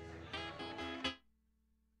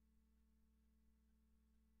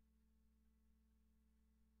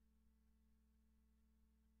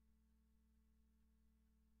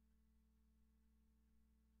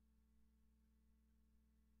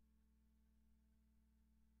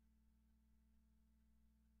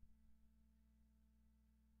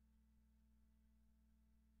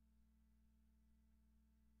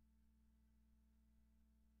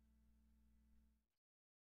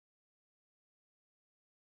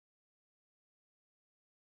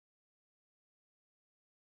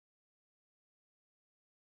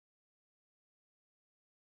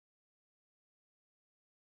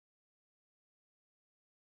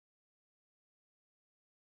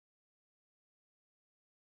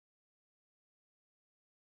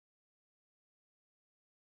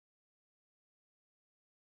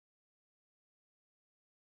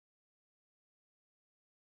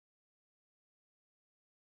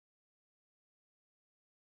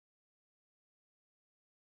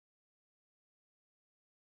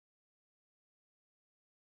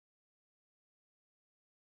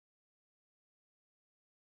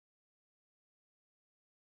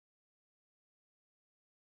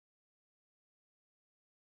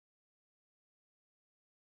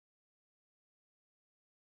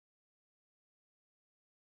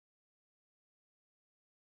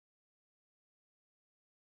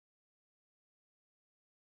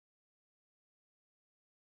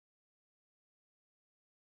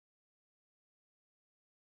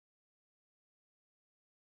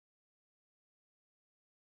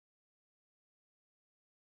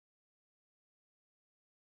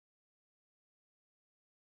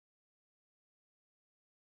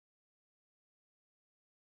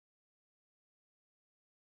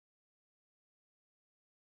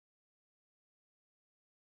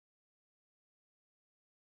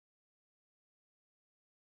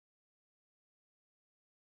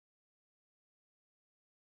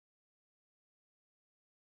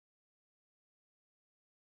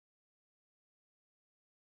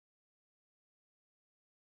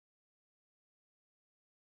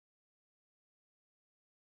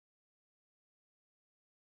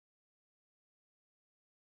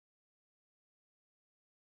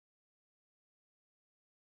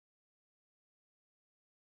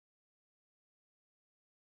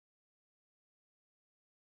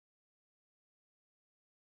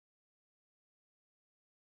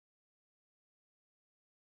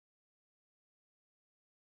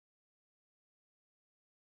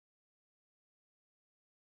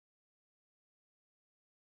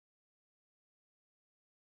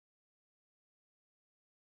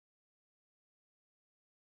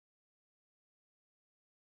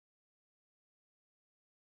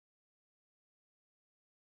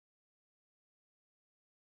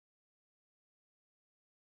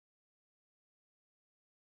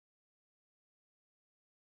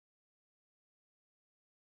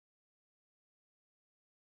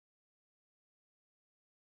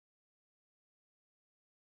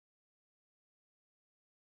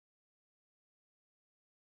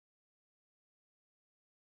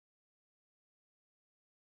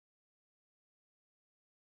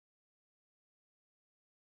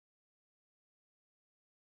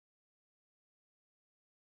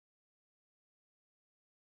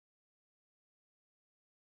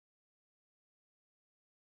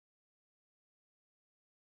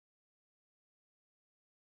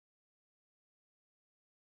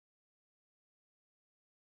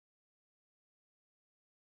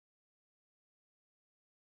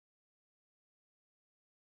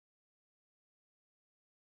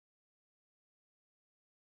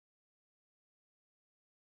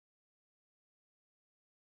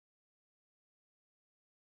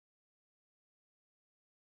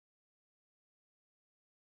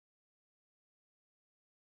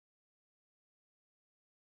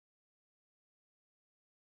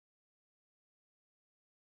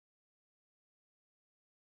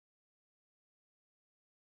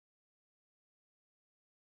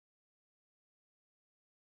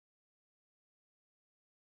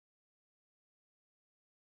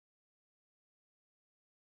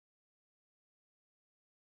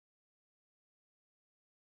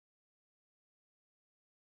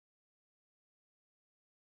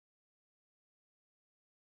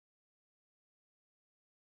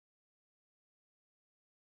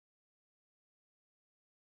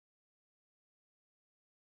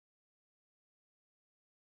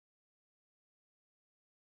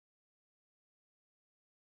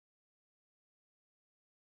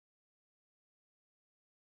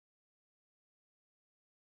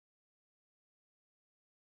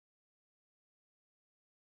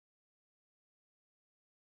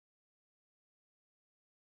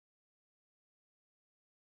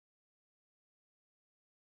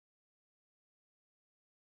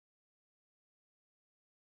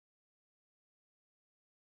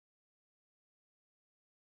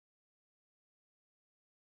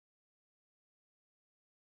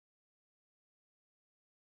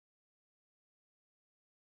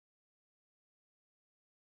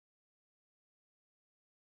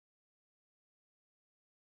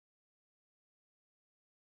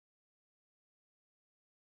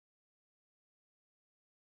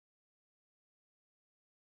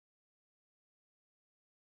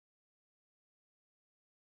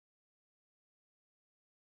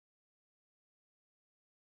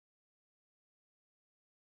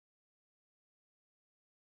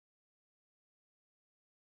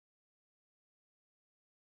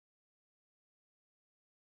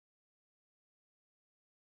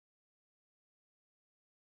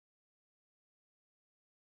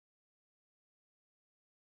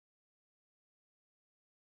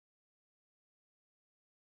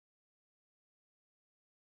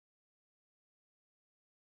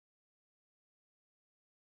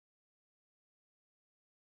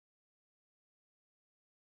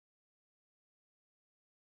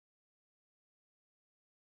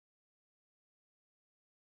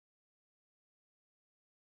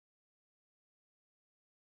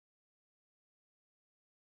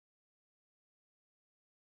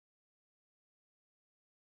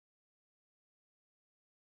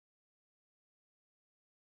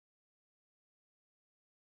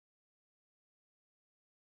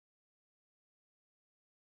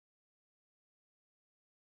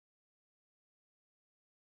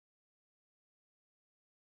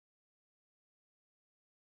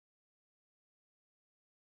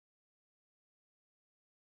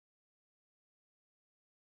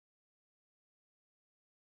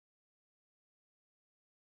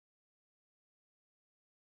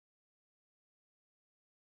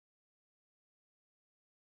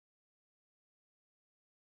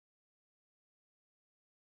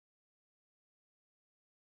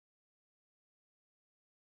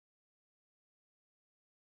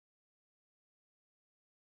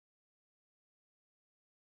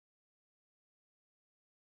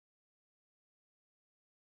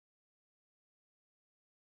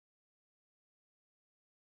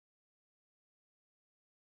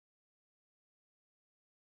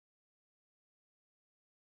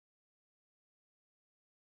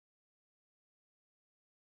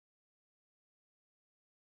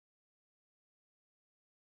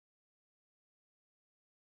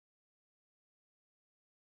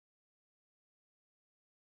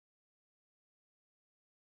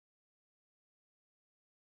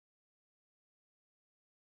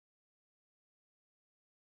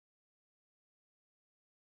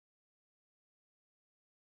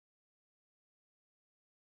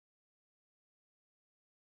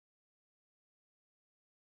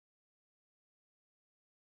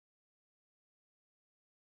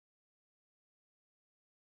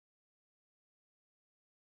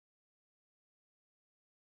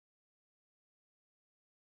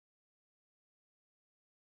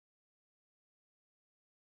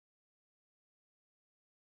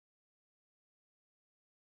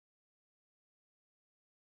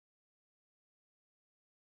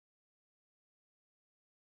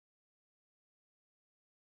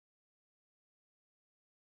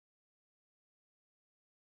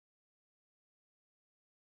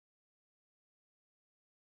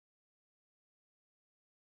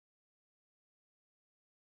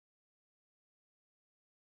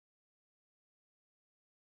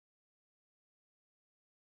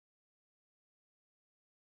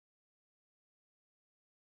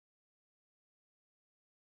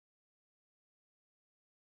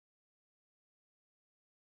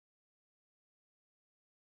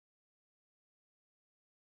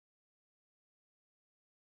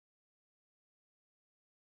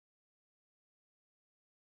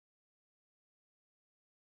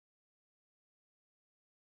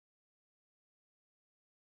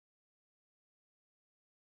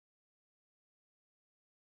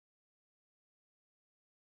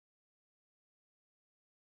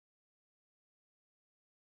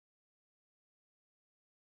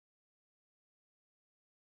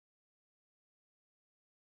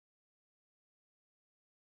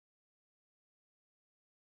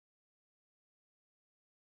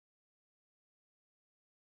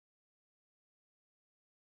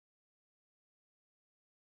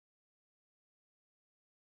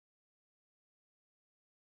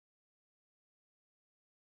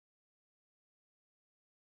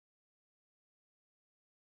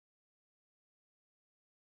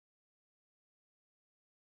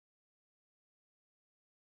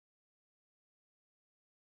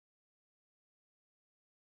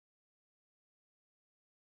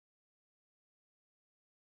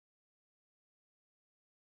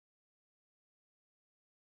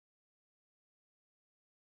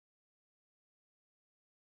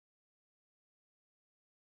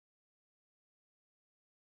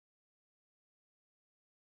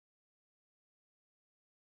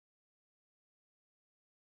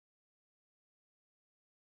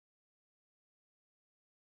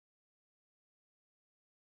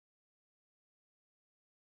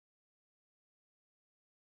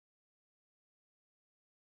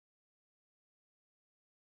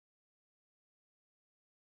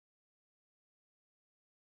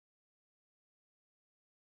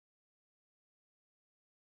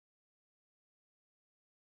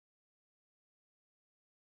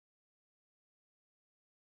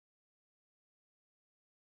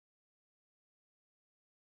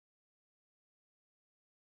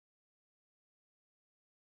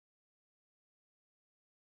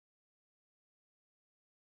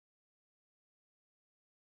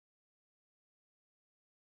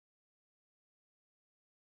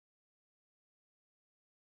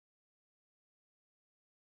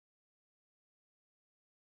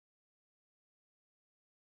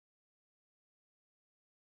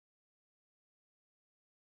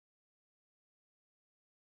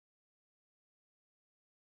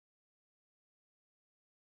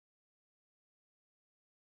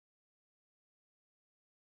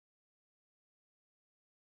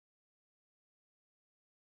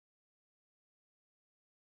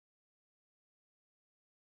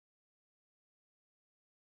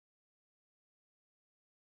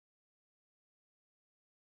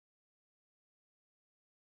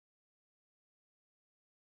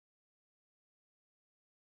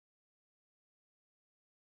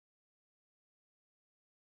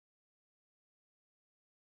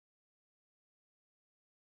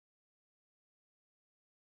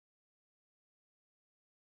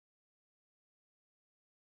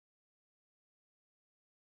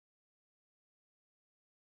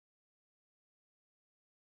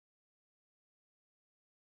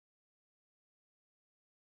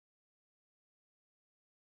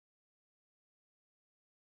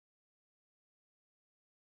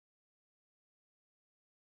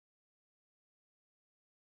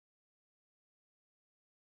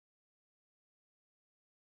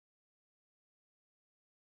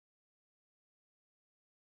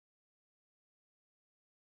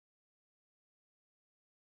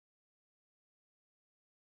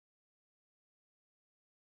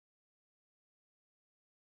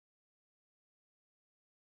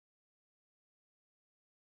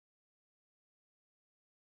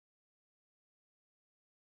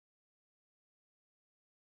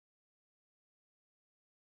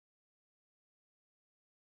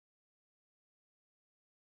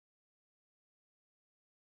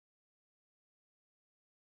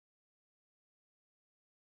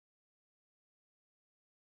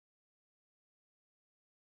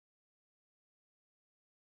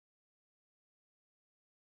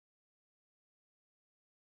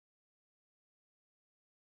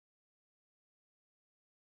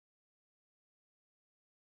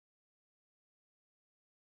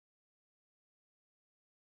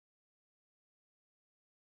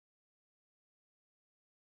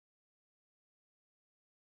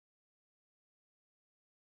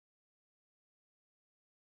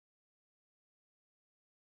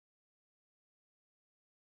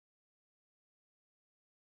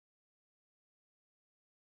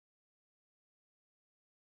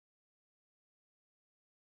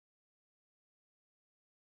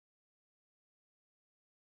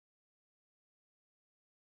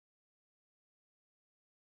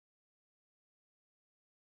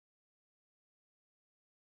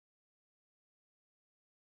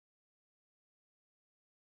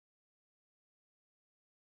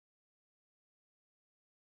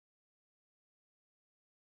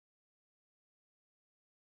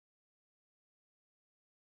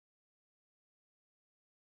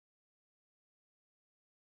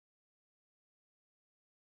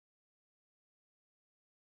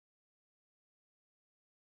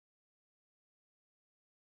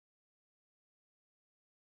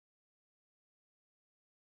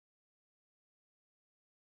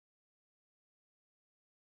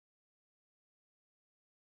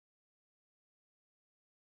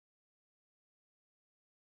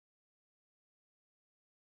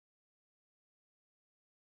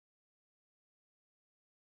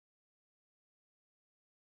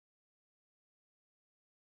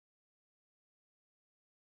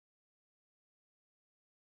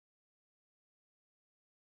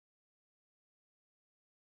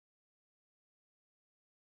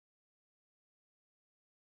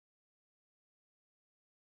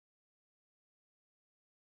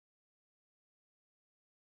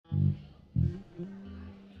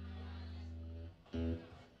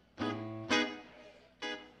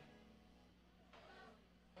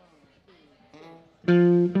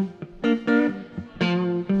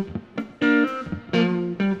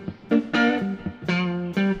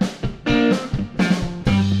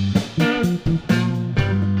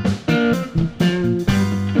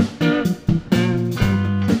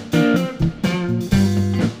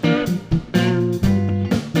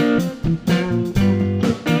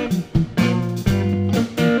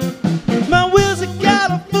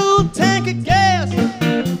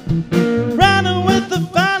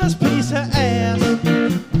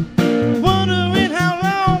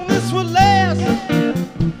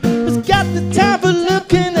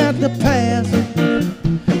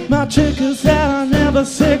 Chickens that I never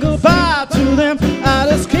say goodbye to them. I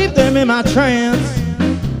just keep them in my trance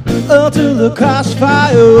until the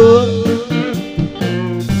crossfire.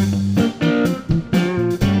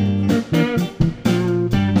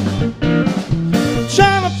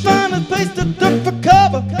 Trying to find a place to duck for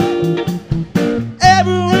cover.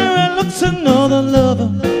 Everywhere I look's another lover.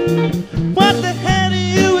 What the hell do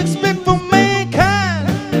you expect from mankind?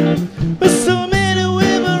 With so many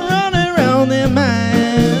women running around their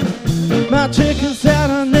mind. My chickens that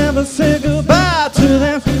I never say goodbye to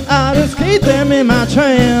them. I just keep them in my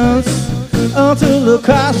trance until the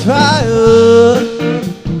crossfire.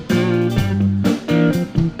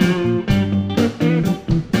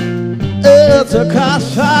 It's a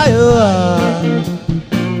crossfire.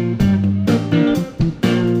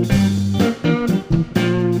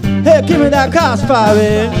 Hey, give me that crossfire,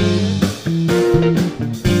 baby.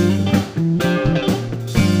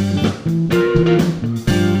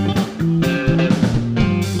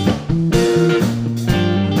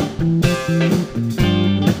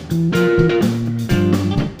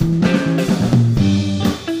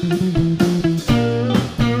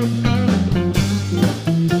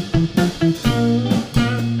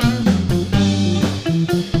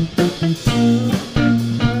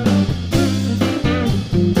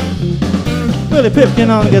 Willie Pipkin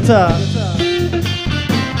on the guitar.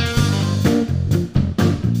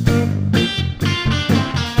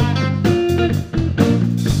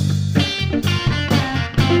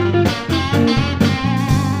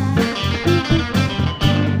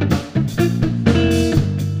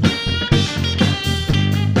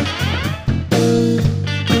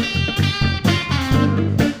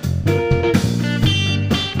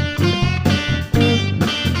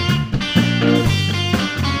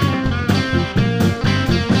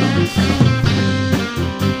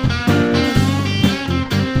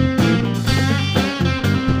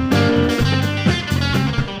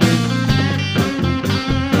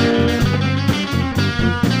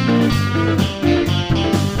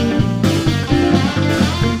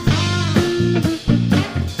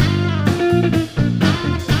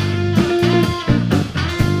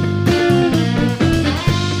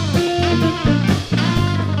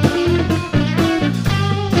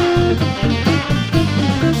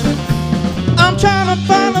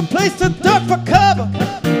 Find a place to duck for cover.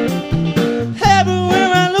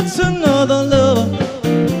 Everywhere I look's another lover.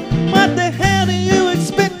 What the hell do you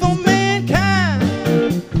expect from mankind?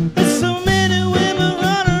 There's so many women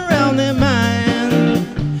running around their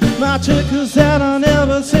mind. My chickens that I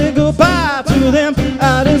never say goodbye to them.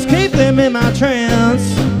 I just keep them in my trance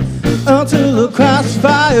until the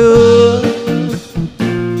crossfire.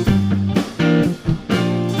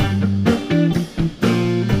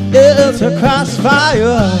 It's a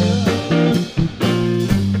crossfire.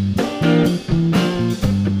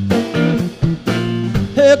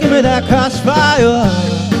 Hey, give me that crossfire.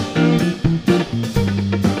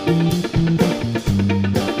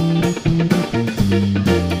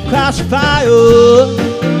 Crossfire.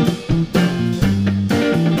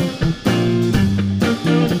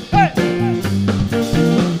 Hey.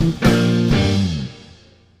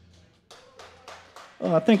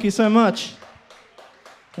 Oh, thank you so much.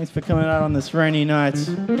 Thanks for coming out on this rainy night.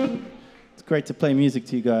 It's great to play music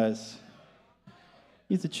to you guys.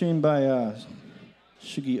 Here's a tune by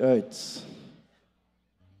Shuggy Oates.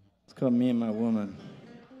 It's called Me and My Woman.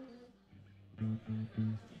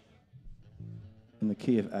 In the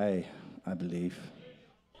key of A, I believe.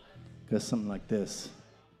 It goes something like this.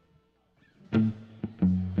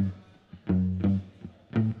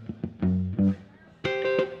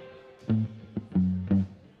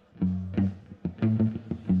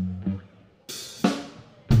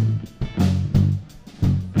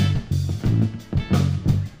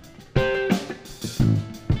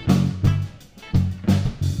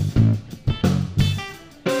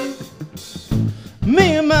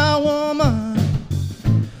 Me and my woman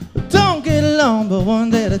don't get along. along, but one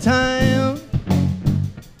day at a time.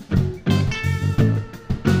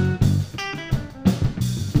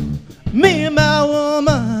 Me and my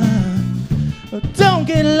woman don't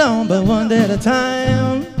get along, but one day at a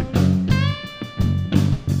time.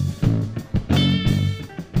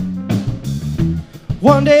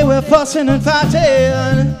 One day we're fussing and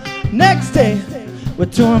fighting, next day we're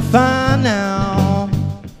doing fine now.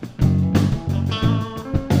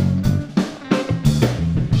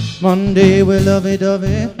 Monday we're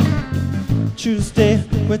lovey-dovey, Tuesday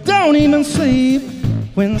we don't even sleep,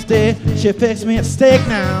 Wednesday she fixed me a steak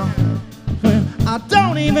now when I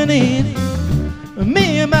don't even eat.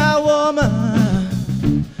 Me and my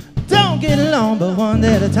woman don't get along, but one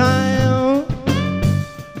day at a time.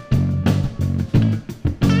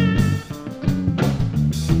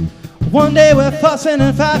 One day we're fussing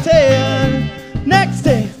and fighting, next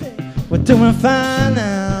day we're doing fine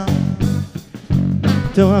now.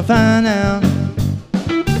 Doing fine now.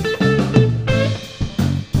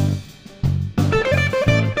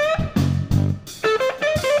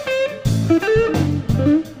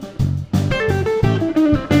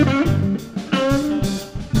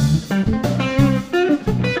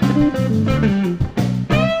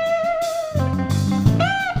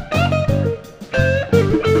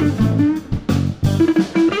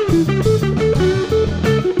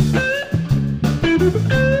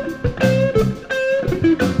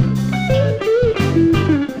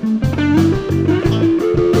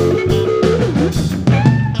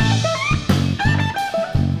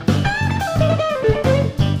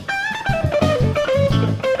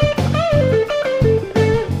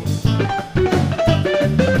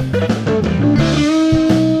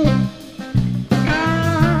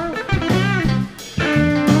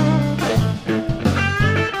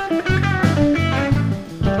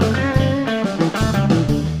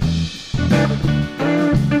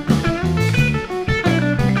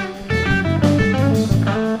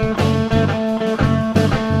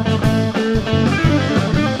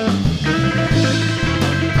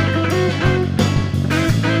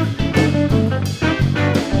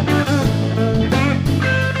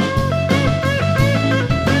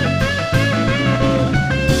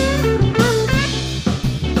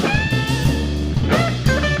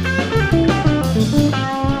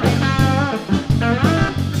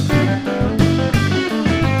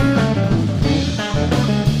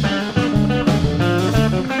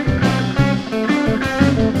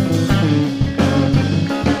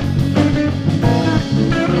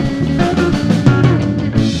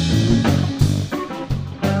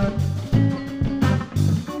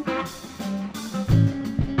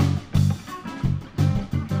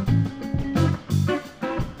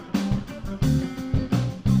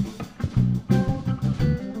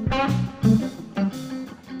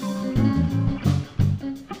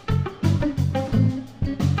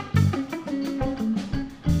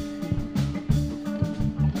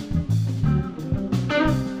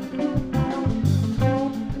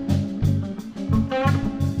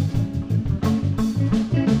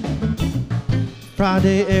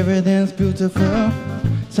 Friday, everything's beautiful.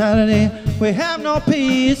 Saturday, we have no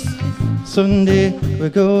peace. Sunday, we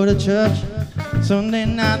go to church. Sunday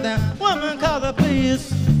night, that woman called the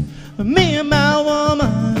police. Me and my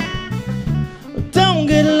woman don't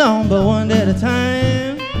get along, but one day at a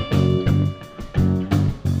time.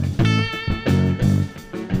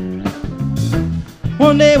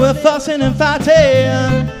 One day we're fussing and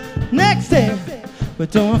fighting, next day we're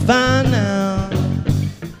doing fine now.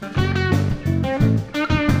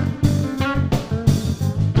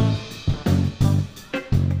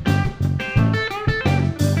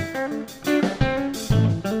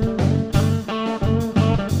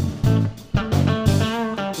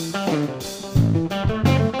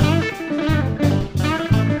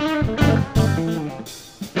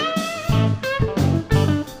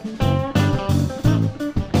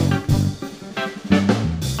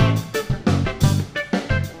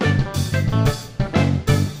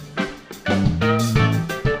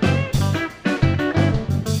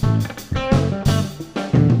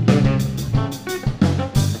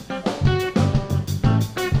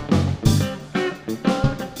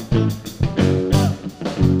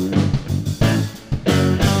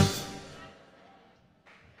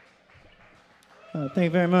 Thank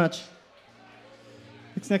you very much.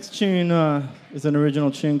 This next tune is an original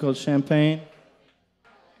tune called Champagne.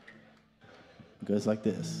 It goes like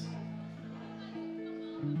this.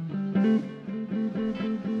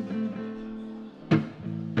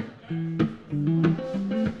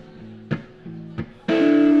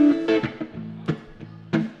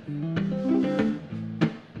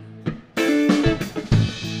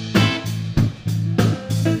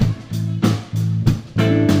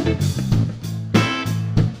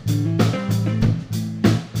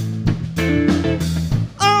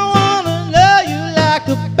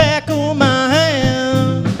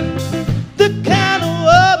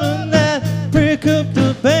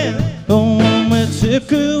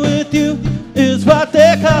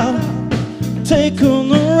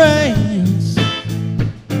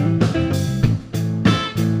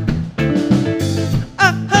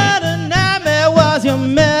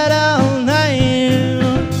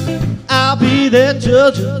 that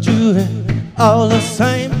judge and jury all the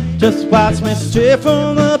same. Just watch me stray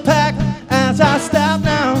from the pack as I stop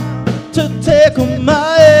now to take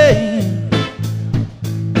my aim.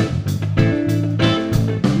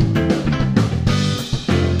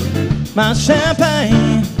 My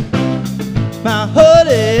champagne, my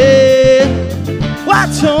hoodie,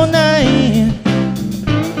 what's your name?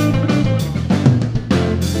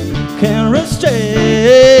 Can't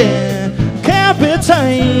restrain, can't be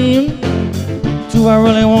tamed. Do I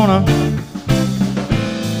really wanna?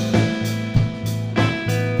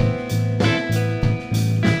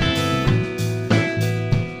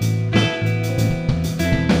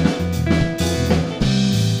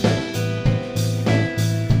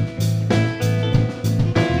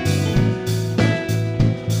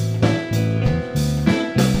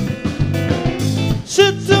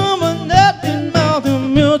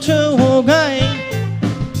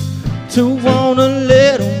 To want a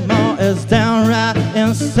little more is downright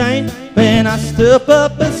insane. When I step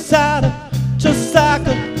up beside her, just like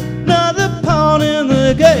another pawn in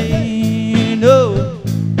the game. No.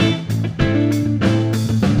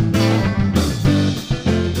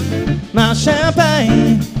 My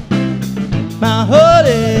champagne, my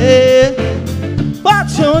hoodie,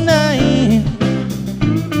 what's your name?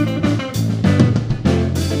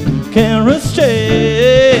 Can't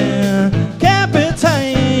restrain, can't be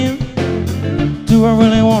tamed. Do I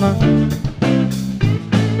really wanna?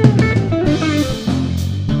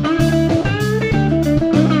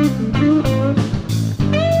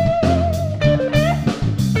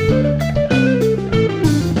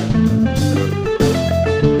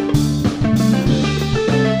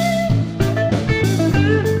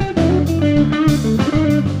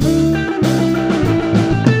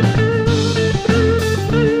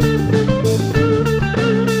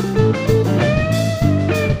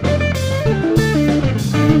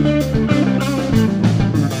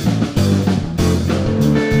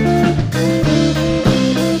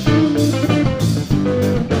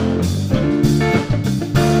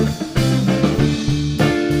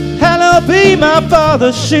 Be my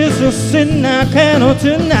father, she's a sin I cannot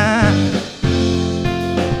deny.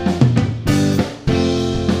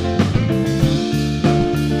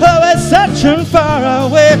 Always searching far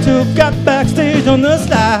away to get backstage on the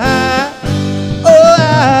slide.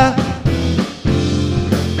 Oh,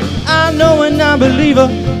 I know and I believe her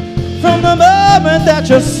from the moment that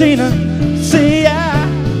you've seen her. See,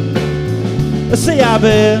 I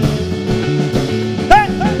bet.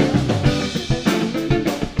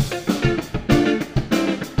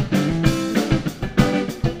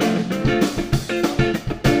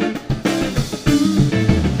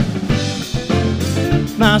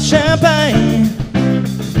 My champagne,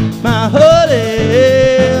 my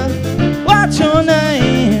hoodie, what's your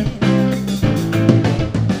name?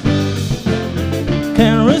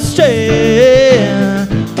 Can't restrain,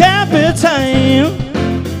 can't be tamed.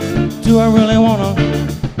 Do I really wanna?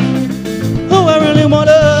 Oh, I really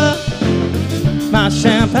wanna. My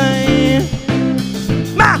champagne,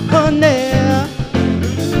 my honey,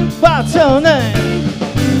 what's your name?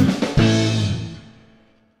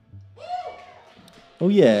 Oh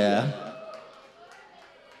yeah.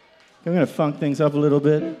 I'm gonna funk things up a little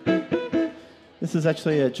bit. This is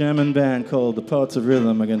actually a German band called the Poets of Rhythm.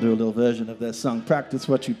 I'm gonna do a little version of their song, Practice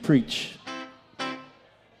What You Preach.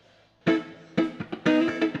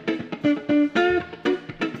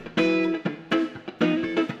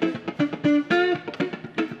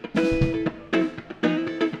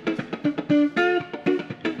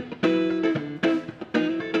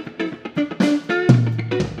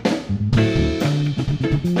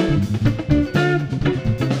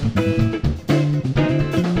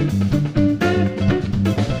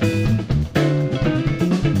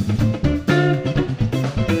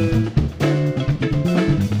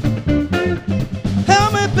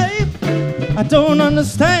 I don't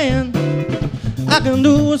understand. I can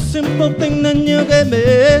do a simple thing, then you get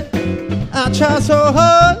me. I try so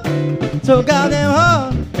hard, so goddamn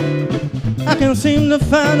hard. I can't seem to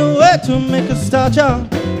find a way to make it start, y'all.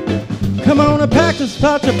 Come on and practice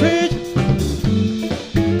what you preach.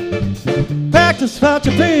 Practice what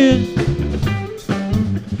you preach.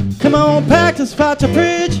 Come on, practice what you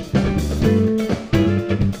preach.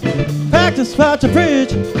 Practice what you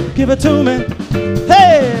preach. Give it to me.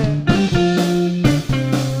 Hey!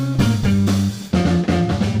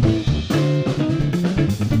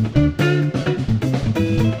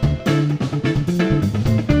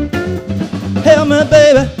 Help me,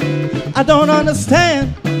 baby, I don't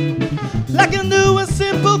understand. I can do a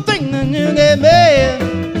simple thing, then you get me.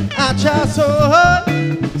 I try so hard,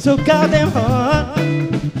 so goddamn hard.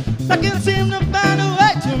 I can't seem to find a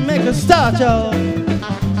way to make a start, y'all.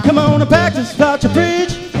 Come on and practice about your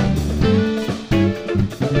bridge.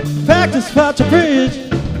 Practice about your bridge.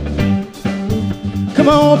 Come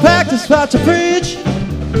on, practice about your bridge.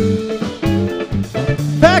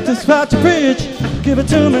 Practice about your bridge. Give it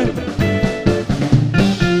to me.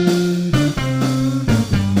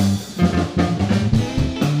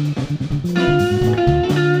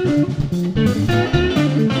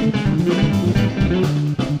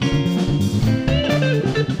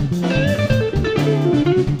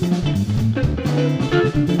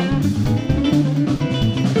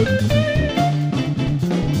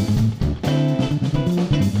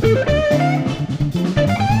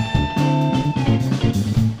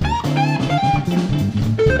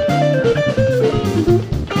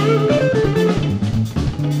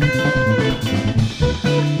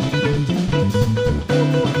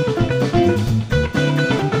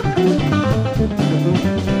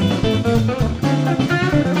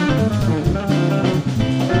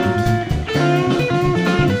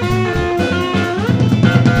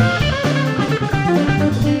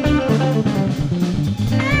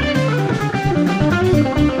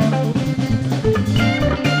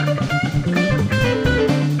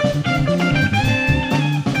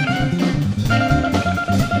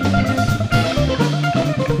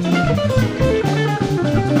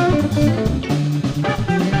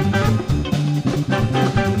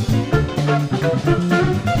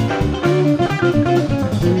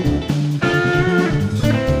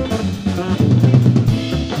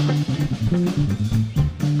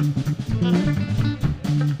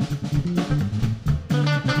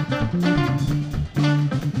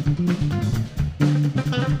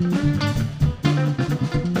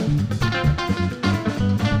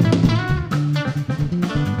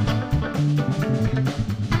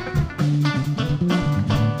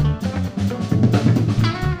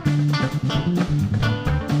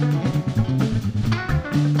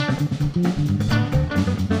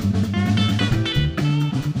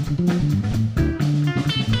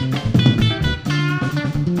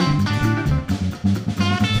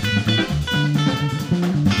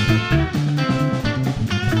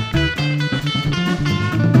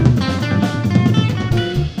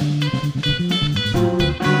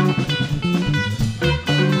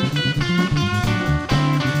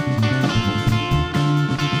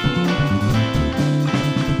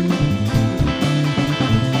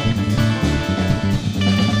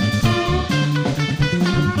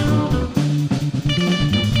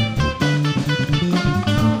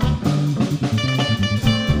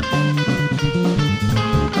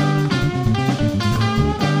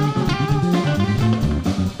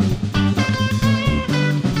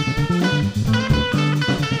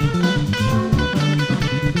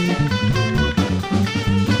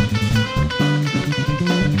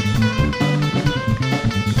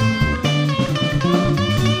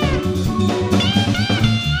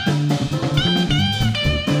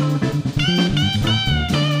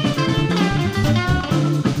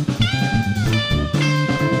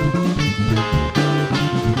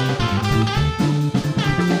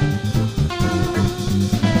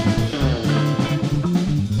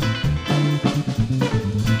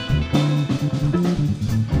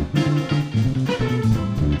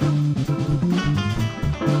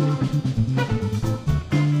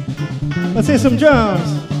 Let's hear some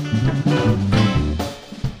drums.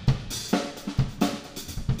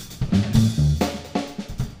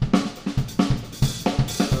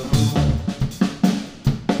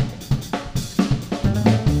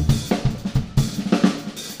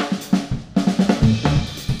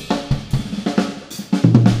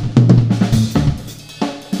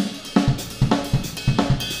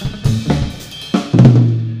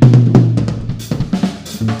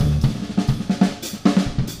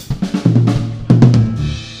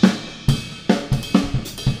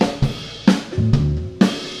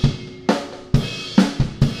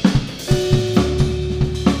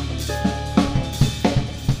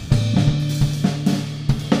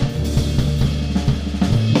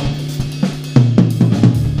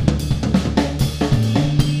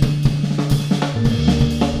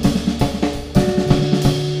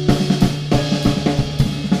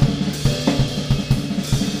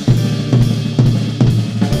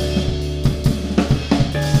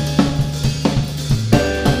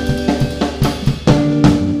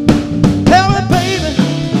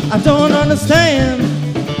 Understand,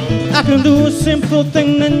 I can do a simple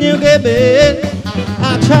thing, then you get bit.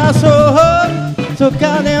 I try so hard, so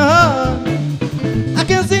goddamn hard. I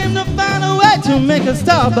can't seem to find a way to make a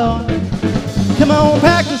start, boy. Come on,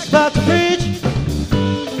 practice about the bridge.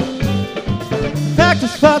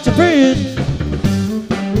 Practice about the bridge.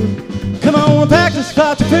 Come on, on, practice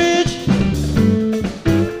about to preach.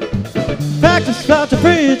 Practice about to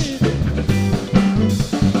preach.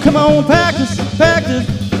 Come on, practice, practice.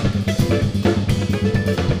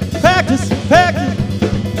 Practice, practice.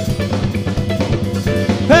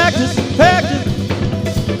 Practice, practice.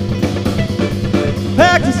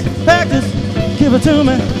 Practice, practice. Give it to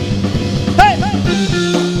me. Hey!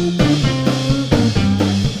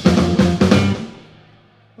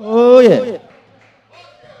 Oh, yeah.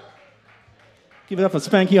 Give it up for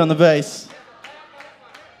Spanky on the bass.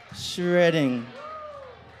 Shredding.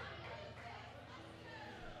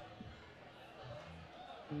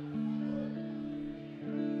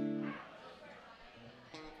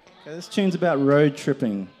 Okay, this tune's about road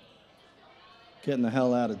tripping. Getting the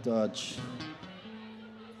hell out of Dodge.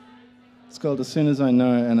 It's called As Soon As I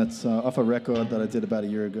Know, and it's off a record that I did about a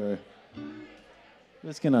year ago. I'm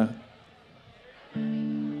just gonna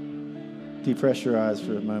depressurize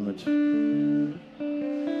for a moment.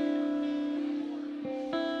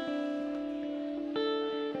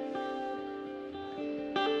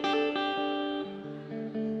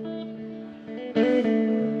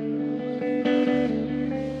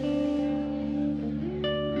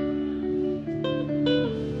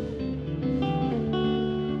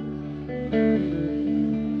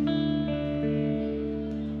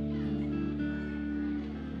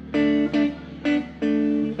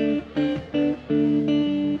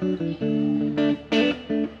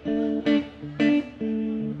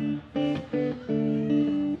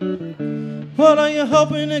 What are you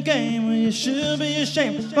hoping to gain when you should be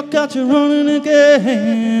ashamed? What got you running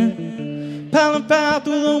again? Piling fire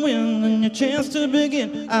through the wind and your chance to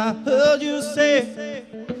begin. I heard you say,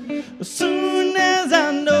 as soon as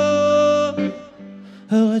I know,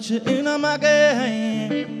 I'll let you in on my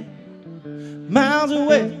game. Miles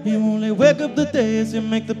away, you only wake up the days you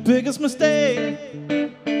make the biggest mistake.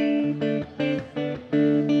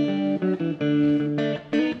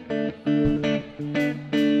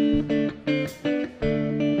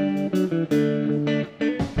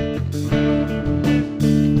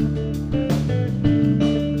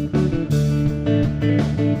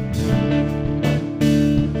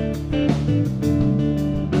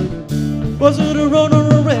 Was it a road or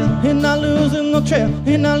a rail? You're not losing no trail,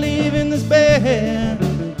 you're not leaving this bed.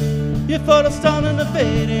 You thought of starting to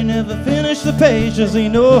fade, you never finished the page, does he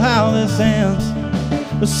know how this ends?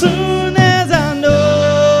 As soon as I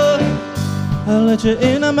know, I'll let you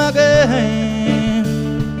in on my game.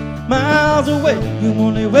 Miles away, you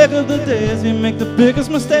only wake up the days you make the biggest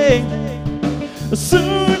mistake. As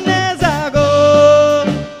soon as I go,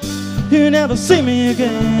 you never see me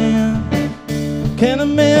again. Can a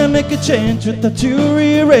man make a change without you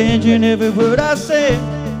rearranging every word I say?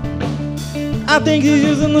 I think he's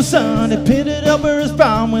using the sun to pit it up where it's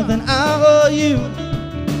bound with an IOU.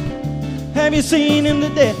 Have you seen him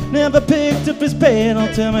today? Never picked up his pen.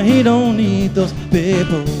 Don't tell me he don't need those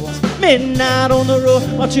paper walls. Midnight on the road,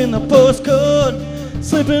 watching the postcode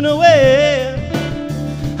slipping away.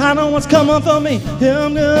 I know what's coming for me. Yeah,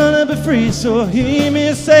 I'm gonna be free, so hear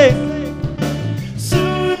me say.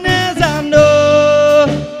 Soon as I know,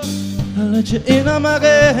 I'll let you in on my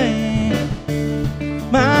game.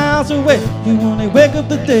 Miles away, you only wake up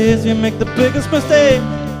the days you make the biggest mistake.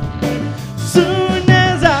 Soon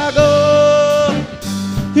as I go,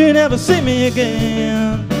 you never see me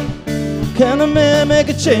again. Can a man make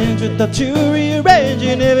a change without you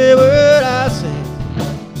rearranging every word I say?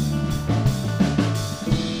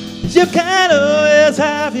 You can't always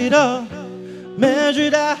have it all, measure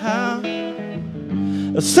it out.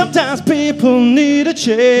 Sometimes people need a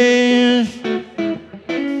change.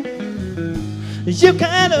 You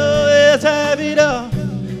can't always have it all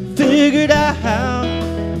figured out.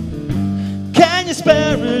 Can you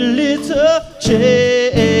spare a little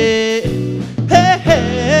change?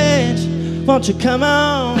 Won't you come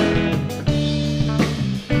on?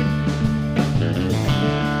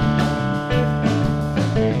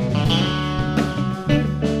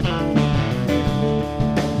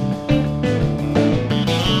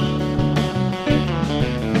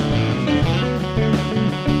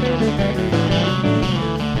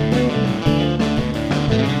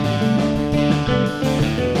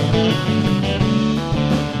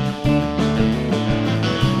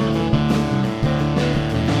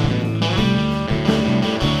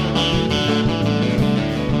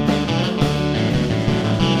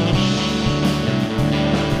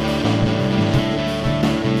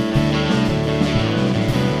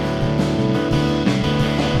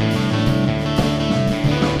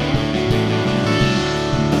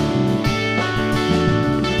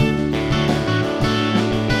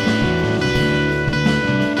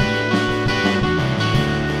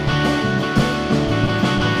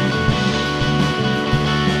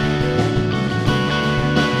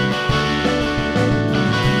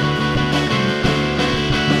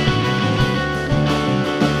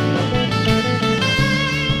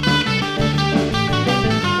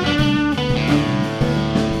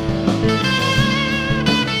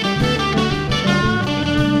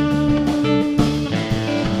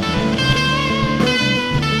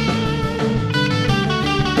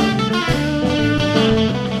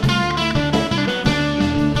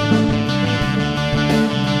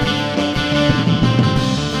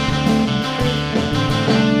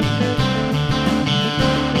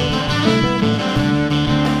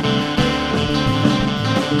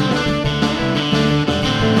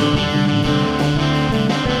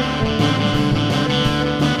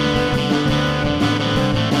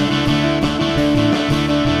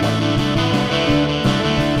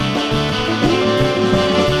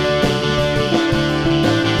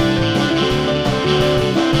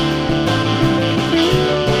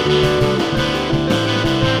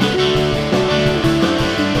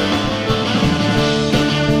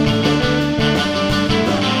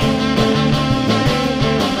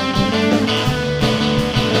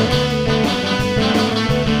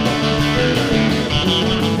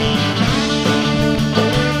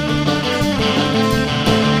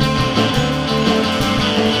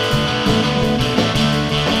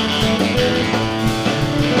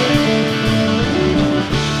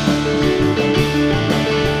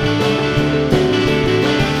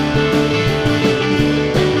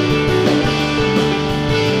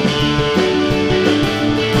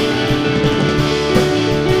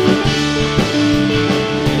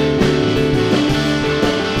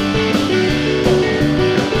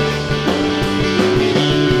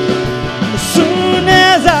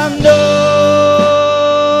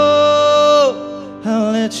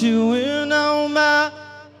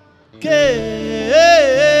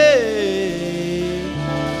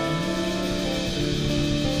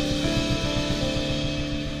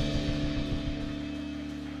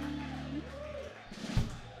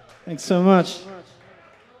 Thanks so much.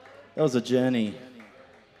 That was a journey.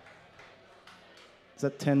 Is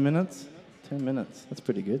that 10 minutes? 10 minutes. That's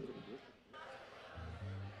pretty good.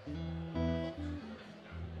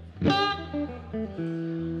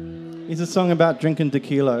 Here's a song about drinking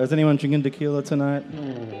tequila. Is anyone drinking tequila tonight?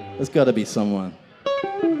 There's got to be someone.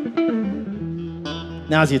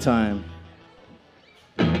 Now's your time.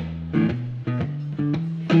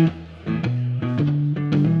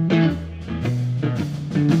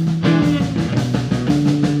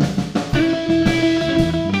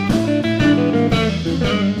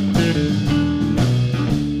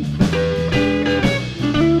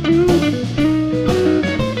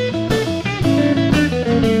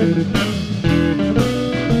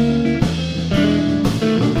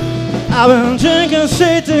 I've been drinking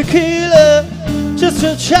straight tequila just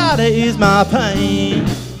to try to ease my pain.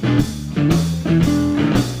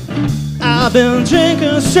 I've been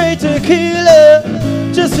drinking straight tequila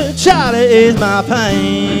just to try to ease my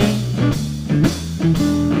pain.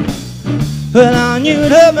 But I knew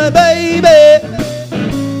that my baby,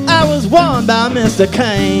 I was won by Mr.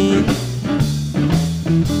 Kane.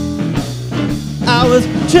 I was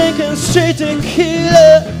drinking straight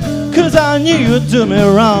tequila 'cause I knew you'd do me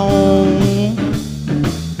wrong.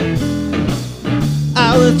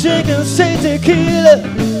 I was drinking straight tequila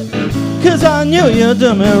 'cause I knew you'd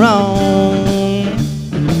do me wrong.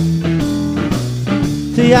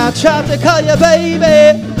 See, I tried to call you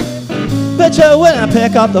baby, but you wouldn't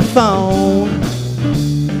pick up the phone.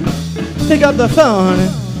 Pick up the phone, honey.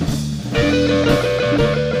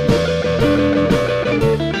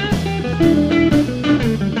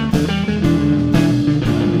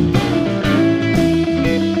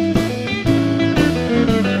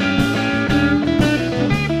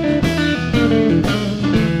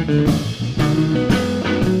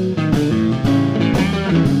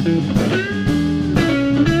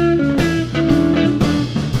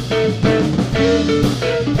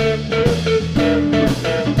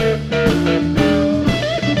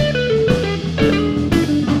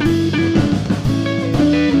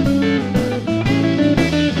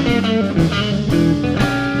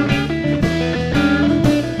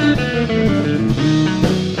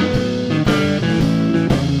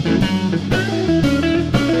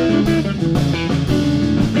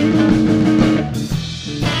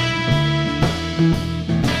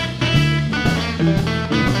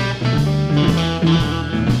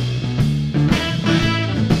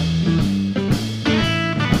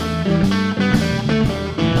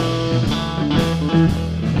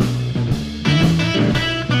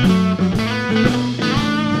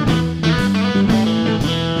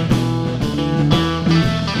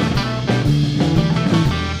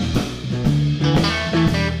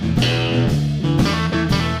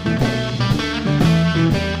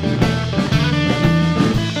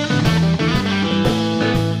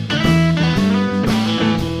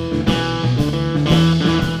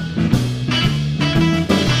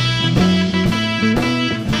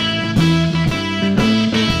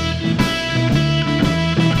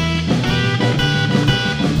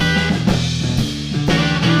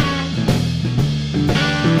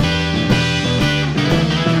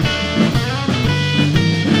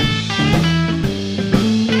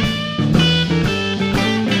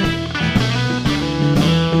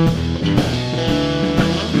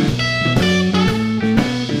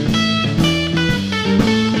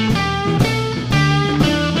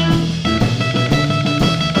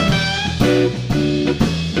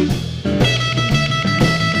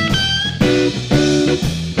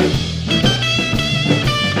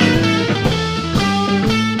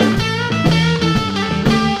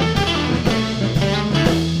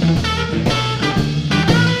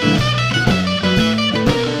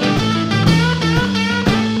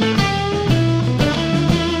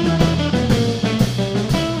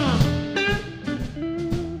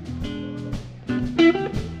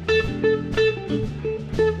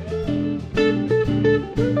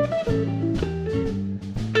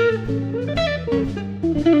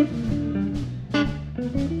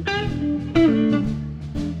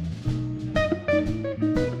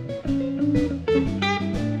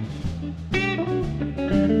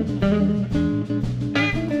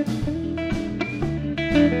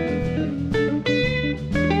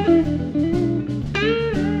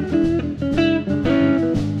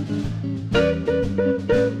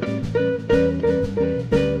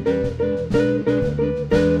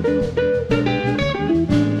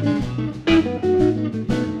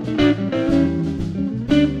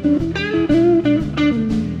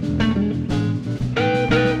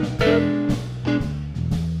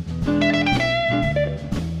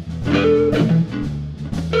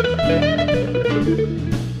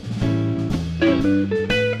 I've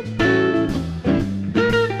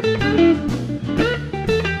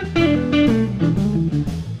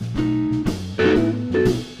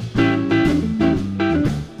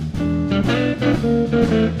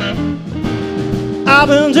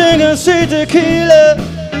been drinking sweet tequila.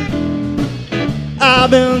 I've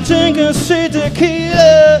been drinking sweet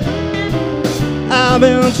tequila. I've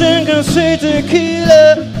been drinking sweet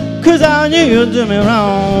tequila, 'cause I knew you'd do me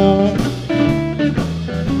wrong.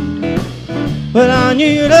 But I knew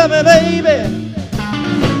you loved me, baby.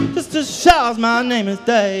 Just to shout, my name is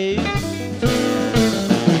Dave.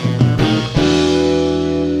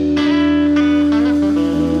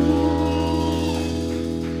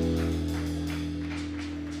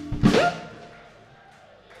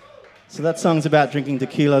 So that song's about drinking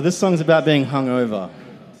tequila. This song's about being hungover.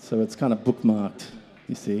 So it's kind of bookmarked,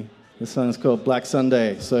 you see. This song's called Black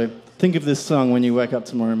Sunday. So think of this song when you wake up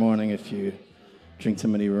tomorrow morning if you drink too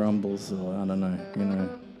many rumbles or I don't know, you know.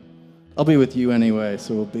 I'll be with you anyway,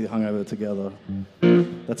 so we'll be hungover together.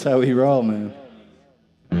 That's how we roll, man.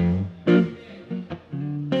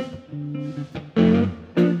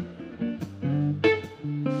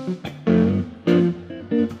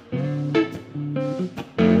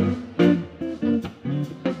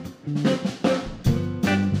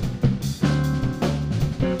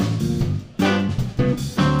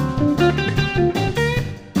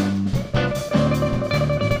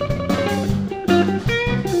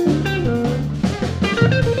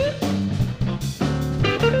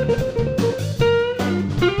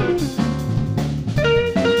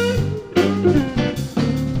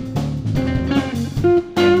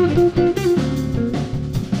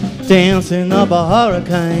 Dancing up a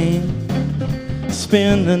hurricane,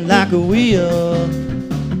 spinning like a wheel.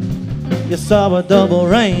 You saw a double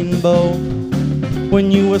rainbow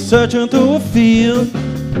when you were searching through a field.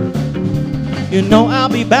 You know I'll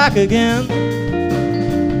be back again,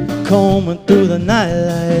 combing through the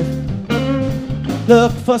nightlife.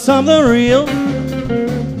 Look for something real,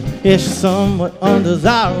 it's somewhat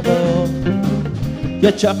undesirable.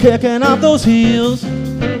 Get you kicking up those heels.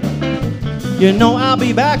 You know I'll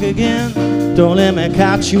be back again. Don't let me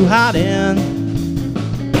catch you hiding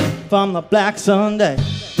from the Black Sunday.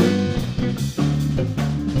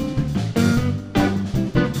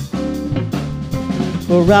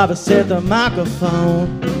 Well, Robert said the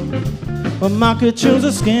microphone, well, Market choose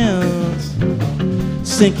the skins.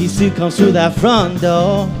 Sinky Sue comes through that front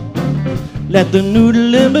door. Let the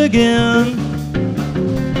noodling begin.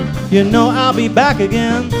 You know I'll be back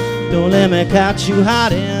again. Don't let me catch you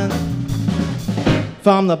hiding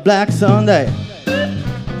from the Black Sunday.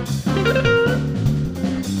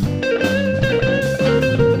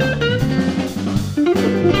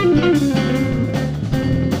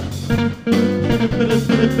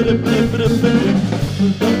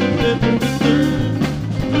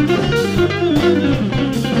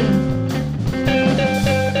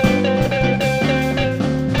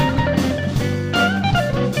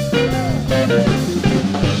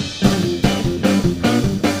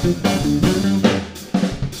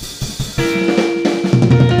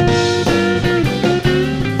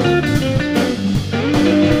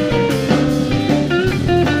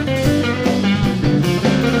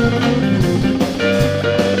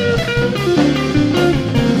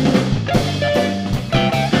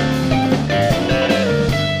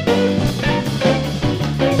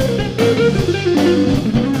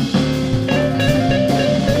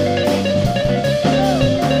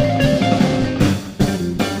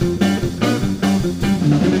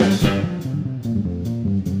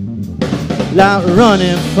 Like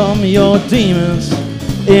running from your demons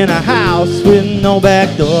in a house with no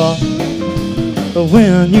back door. But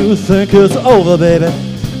when you think it's over, baby,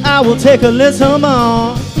 I will take a little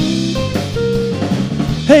more.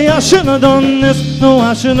 Hey, I shouldn't have done this, no,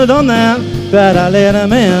 I shouldn't have done that, but I let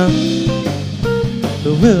him in.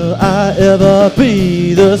 Will I ever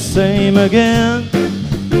be the same again?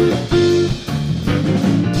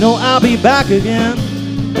 No, I'll be back again.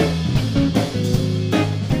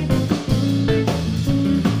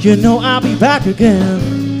 You know I'll be back again.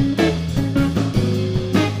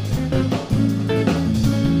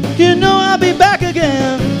 You know I'll be back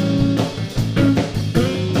again.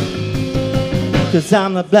 'Cause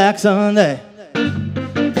I'm the Black Sunday.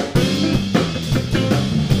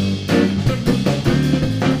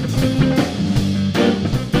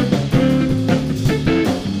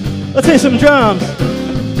 Let's hear some drums.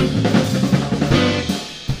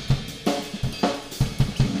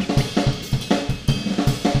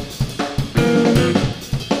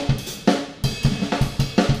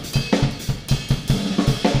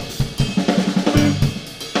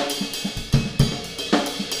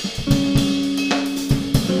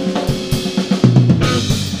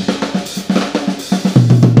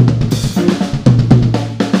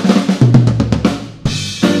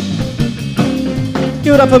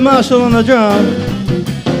 Give it up for Marshall on the drum.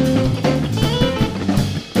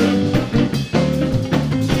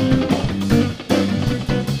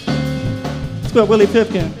 Let's go, Willie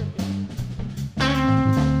Pipkin.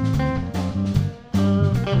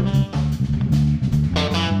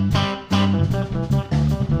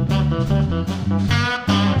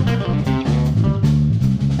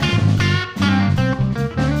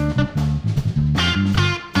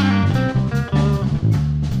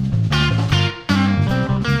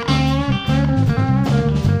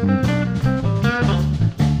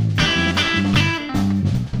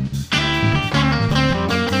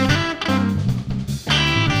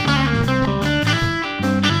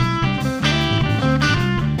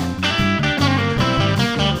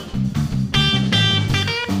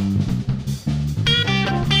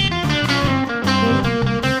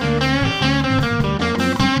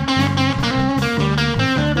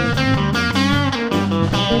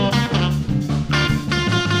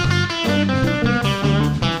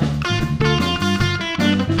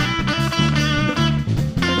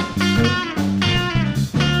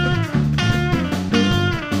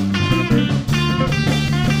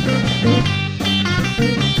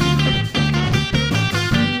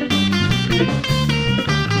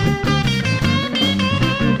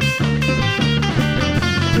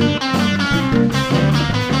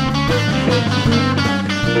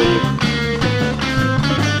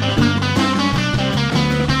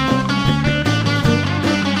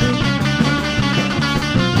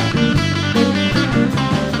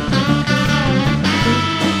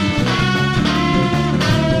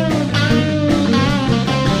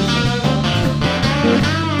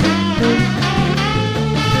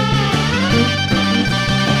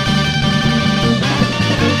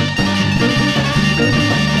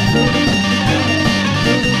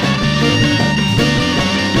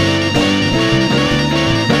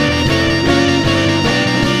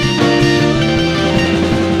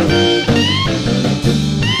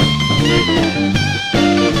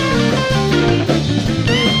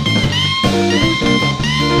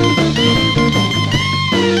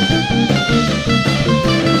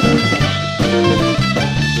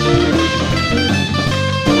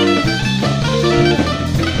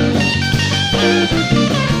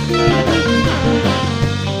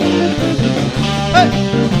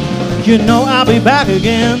 You know I'll be back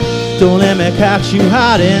again. Don't let me catch you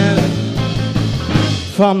hiding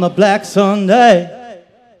from the Black Sunday.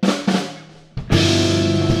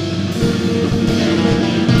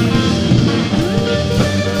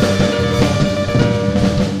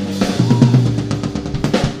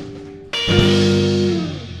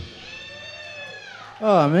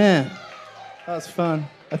 Oh man, that was fun.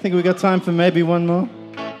 I think we got time for maybe one more.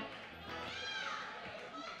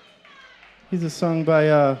 Here's a song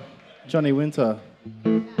by Johnny Winter.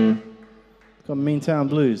 It's called Meantown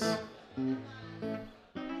Blues.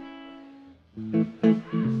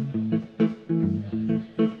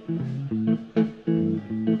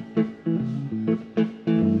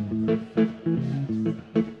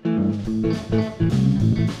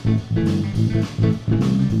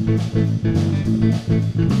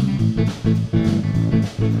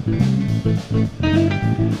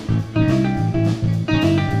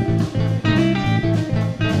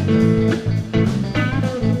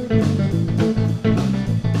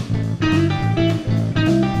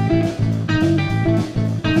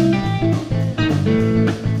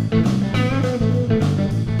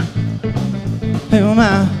 Hey,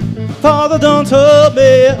 my father done told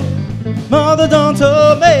me, mother done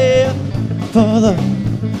told me, father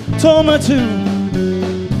told me to.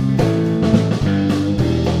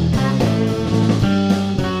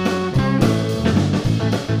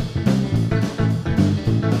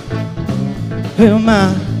 Hey,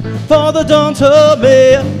 my father done told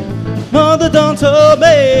me, mother done told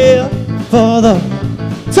me, father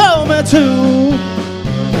told me to.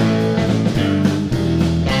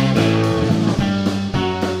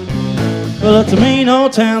 Well, it's a mean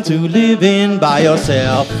old town to live in by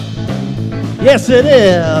yourself. Yes, it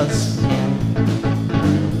is.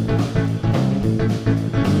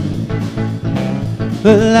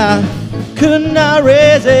 Well, I could not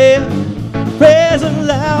raise it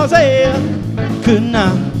lousy. Could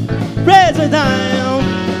not raise it down.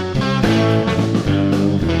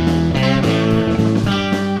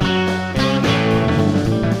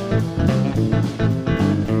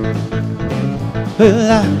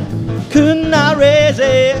 Well, I could not raise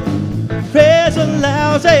it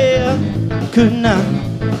lousy. Could not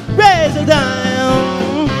raise it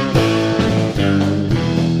down.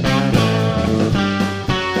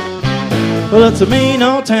 Well, it's a mean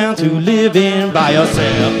old town to live in by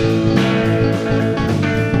yourself.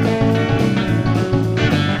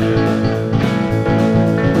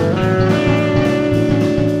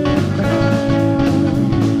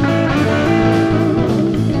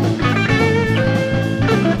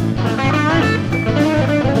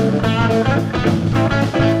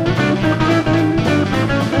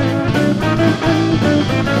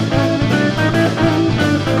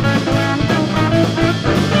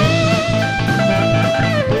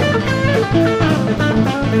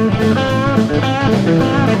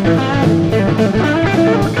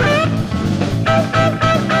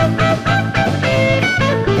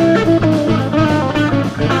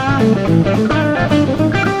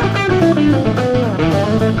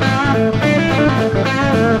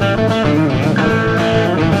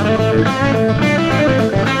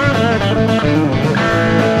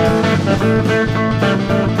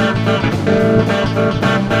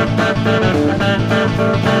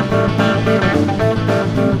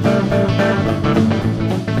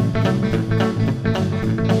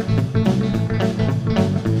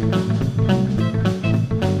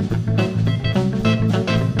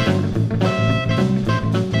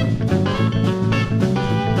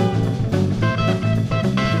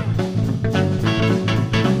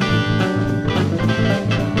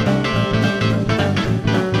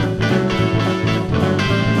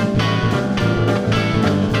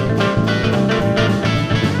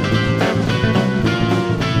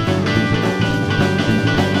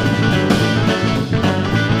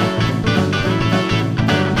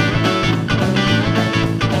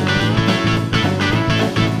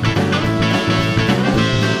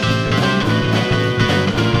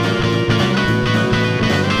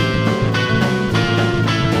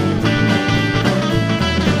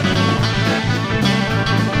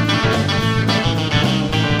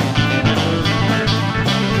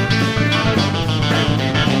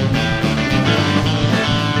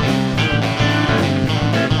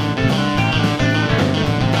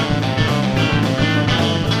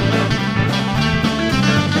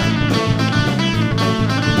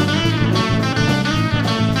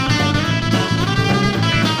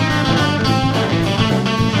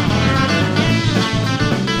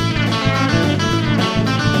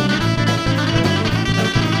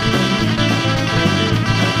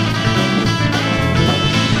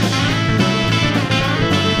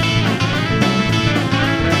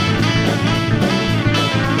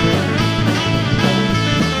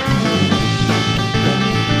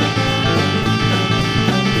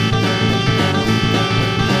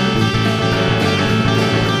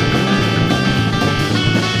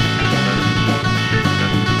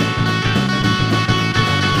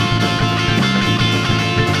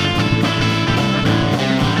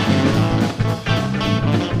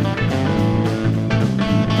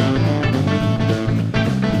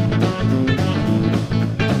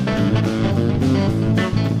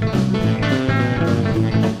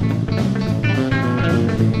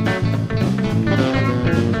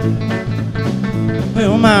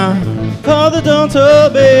 my father done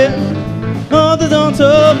told me, mother done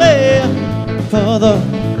told me, father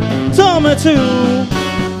told me to.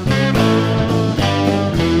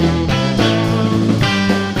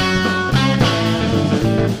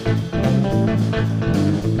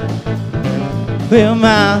 Well,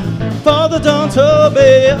 my father done told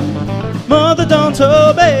me, mother done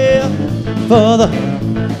told me, father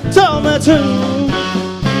told me to.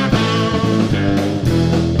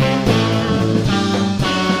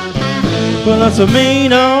 Well, it's a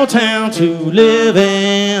mean old town to live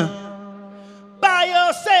in by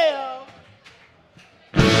yourself.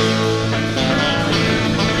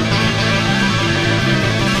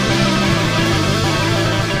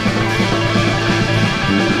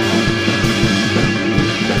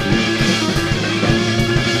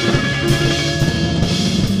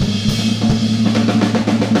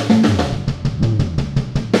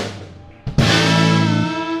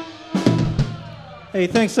 Hey,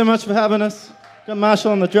 thanks so much for having us. Got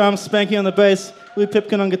Marshall on the drums, Spanky on the bass, Louis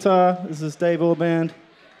Pipkin on guitar. This is Dave Orband.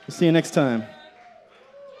 We'll see you next time.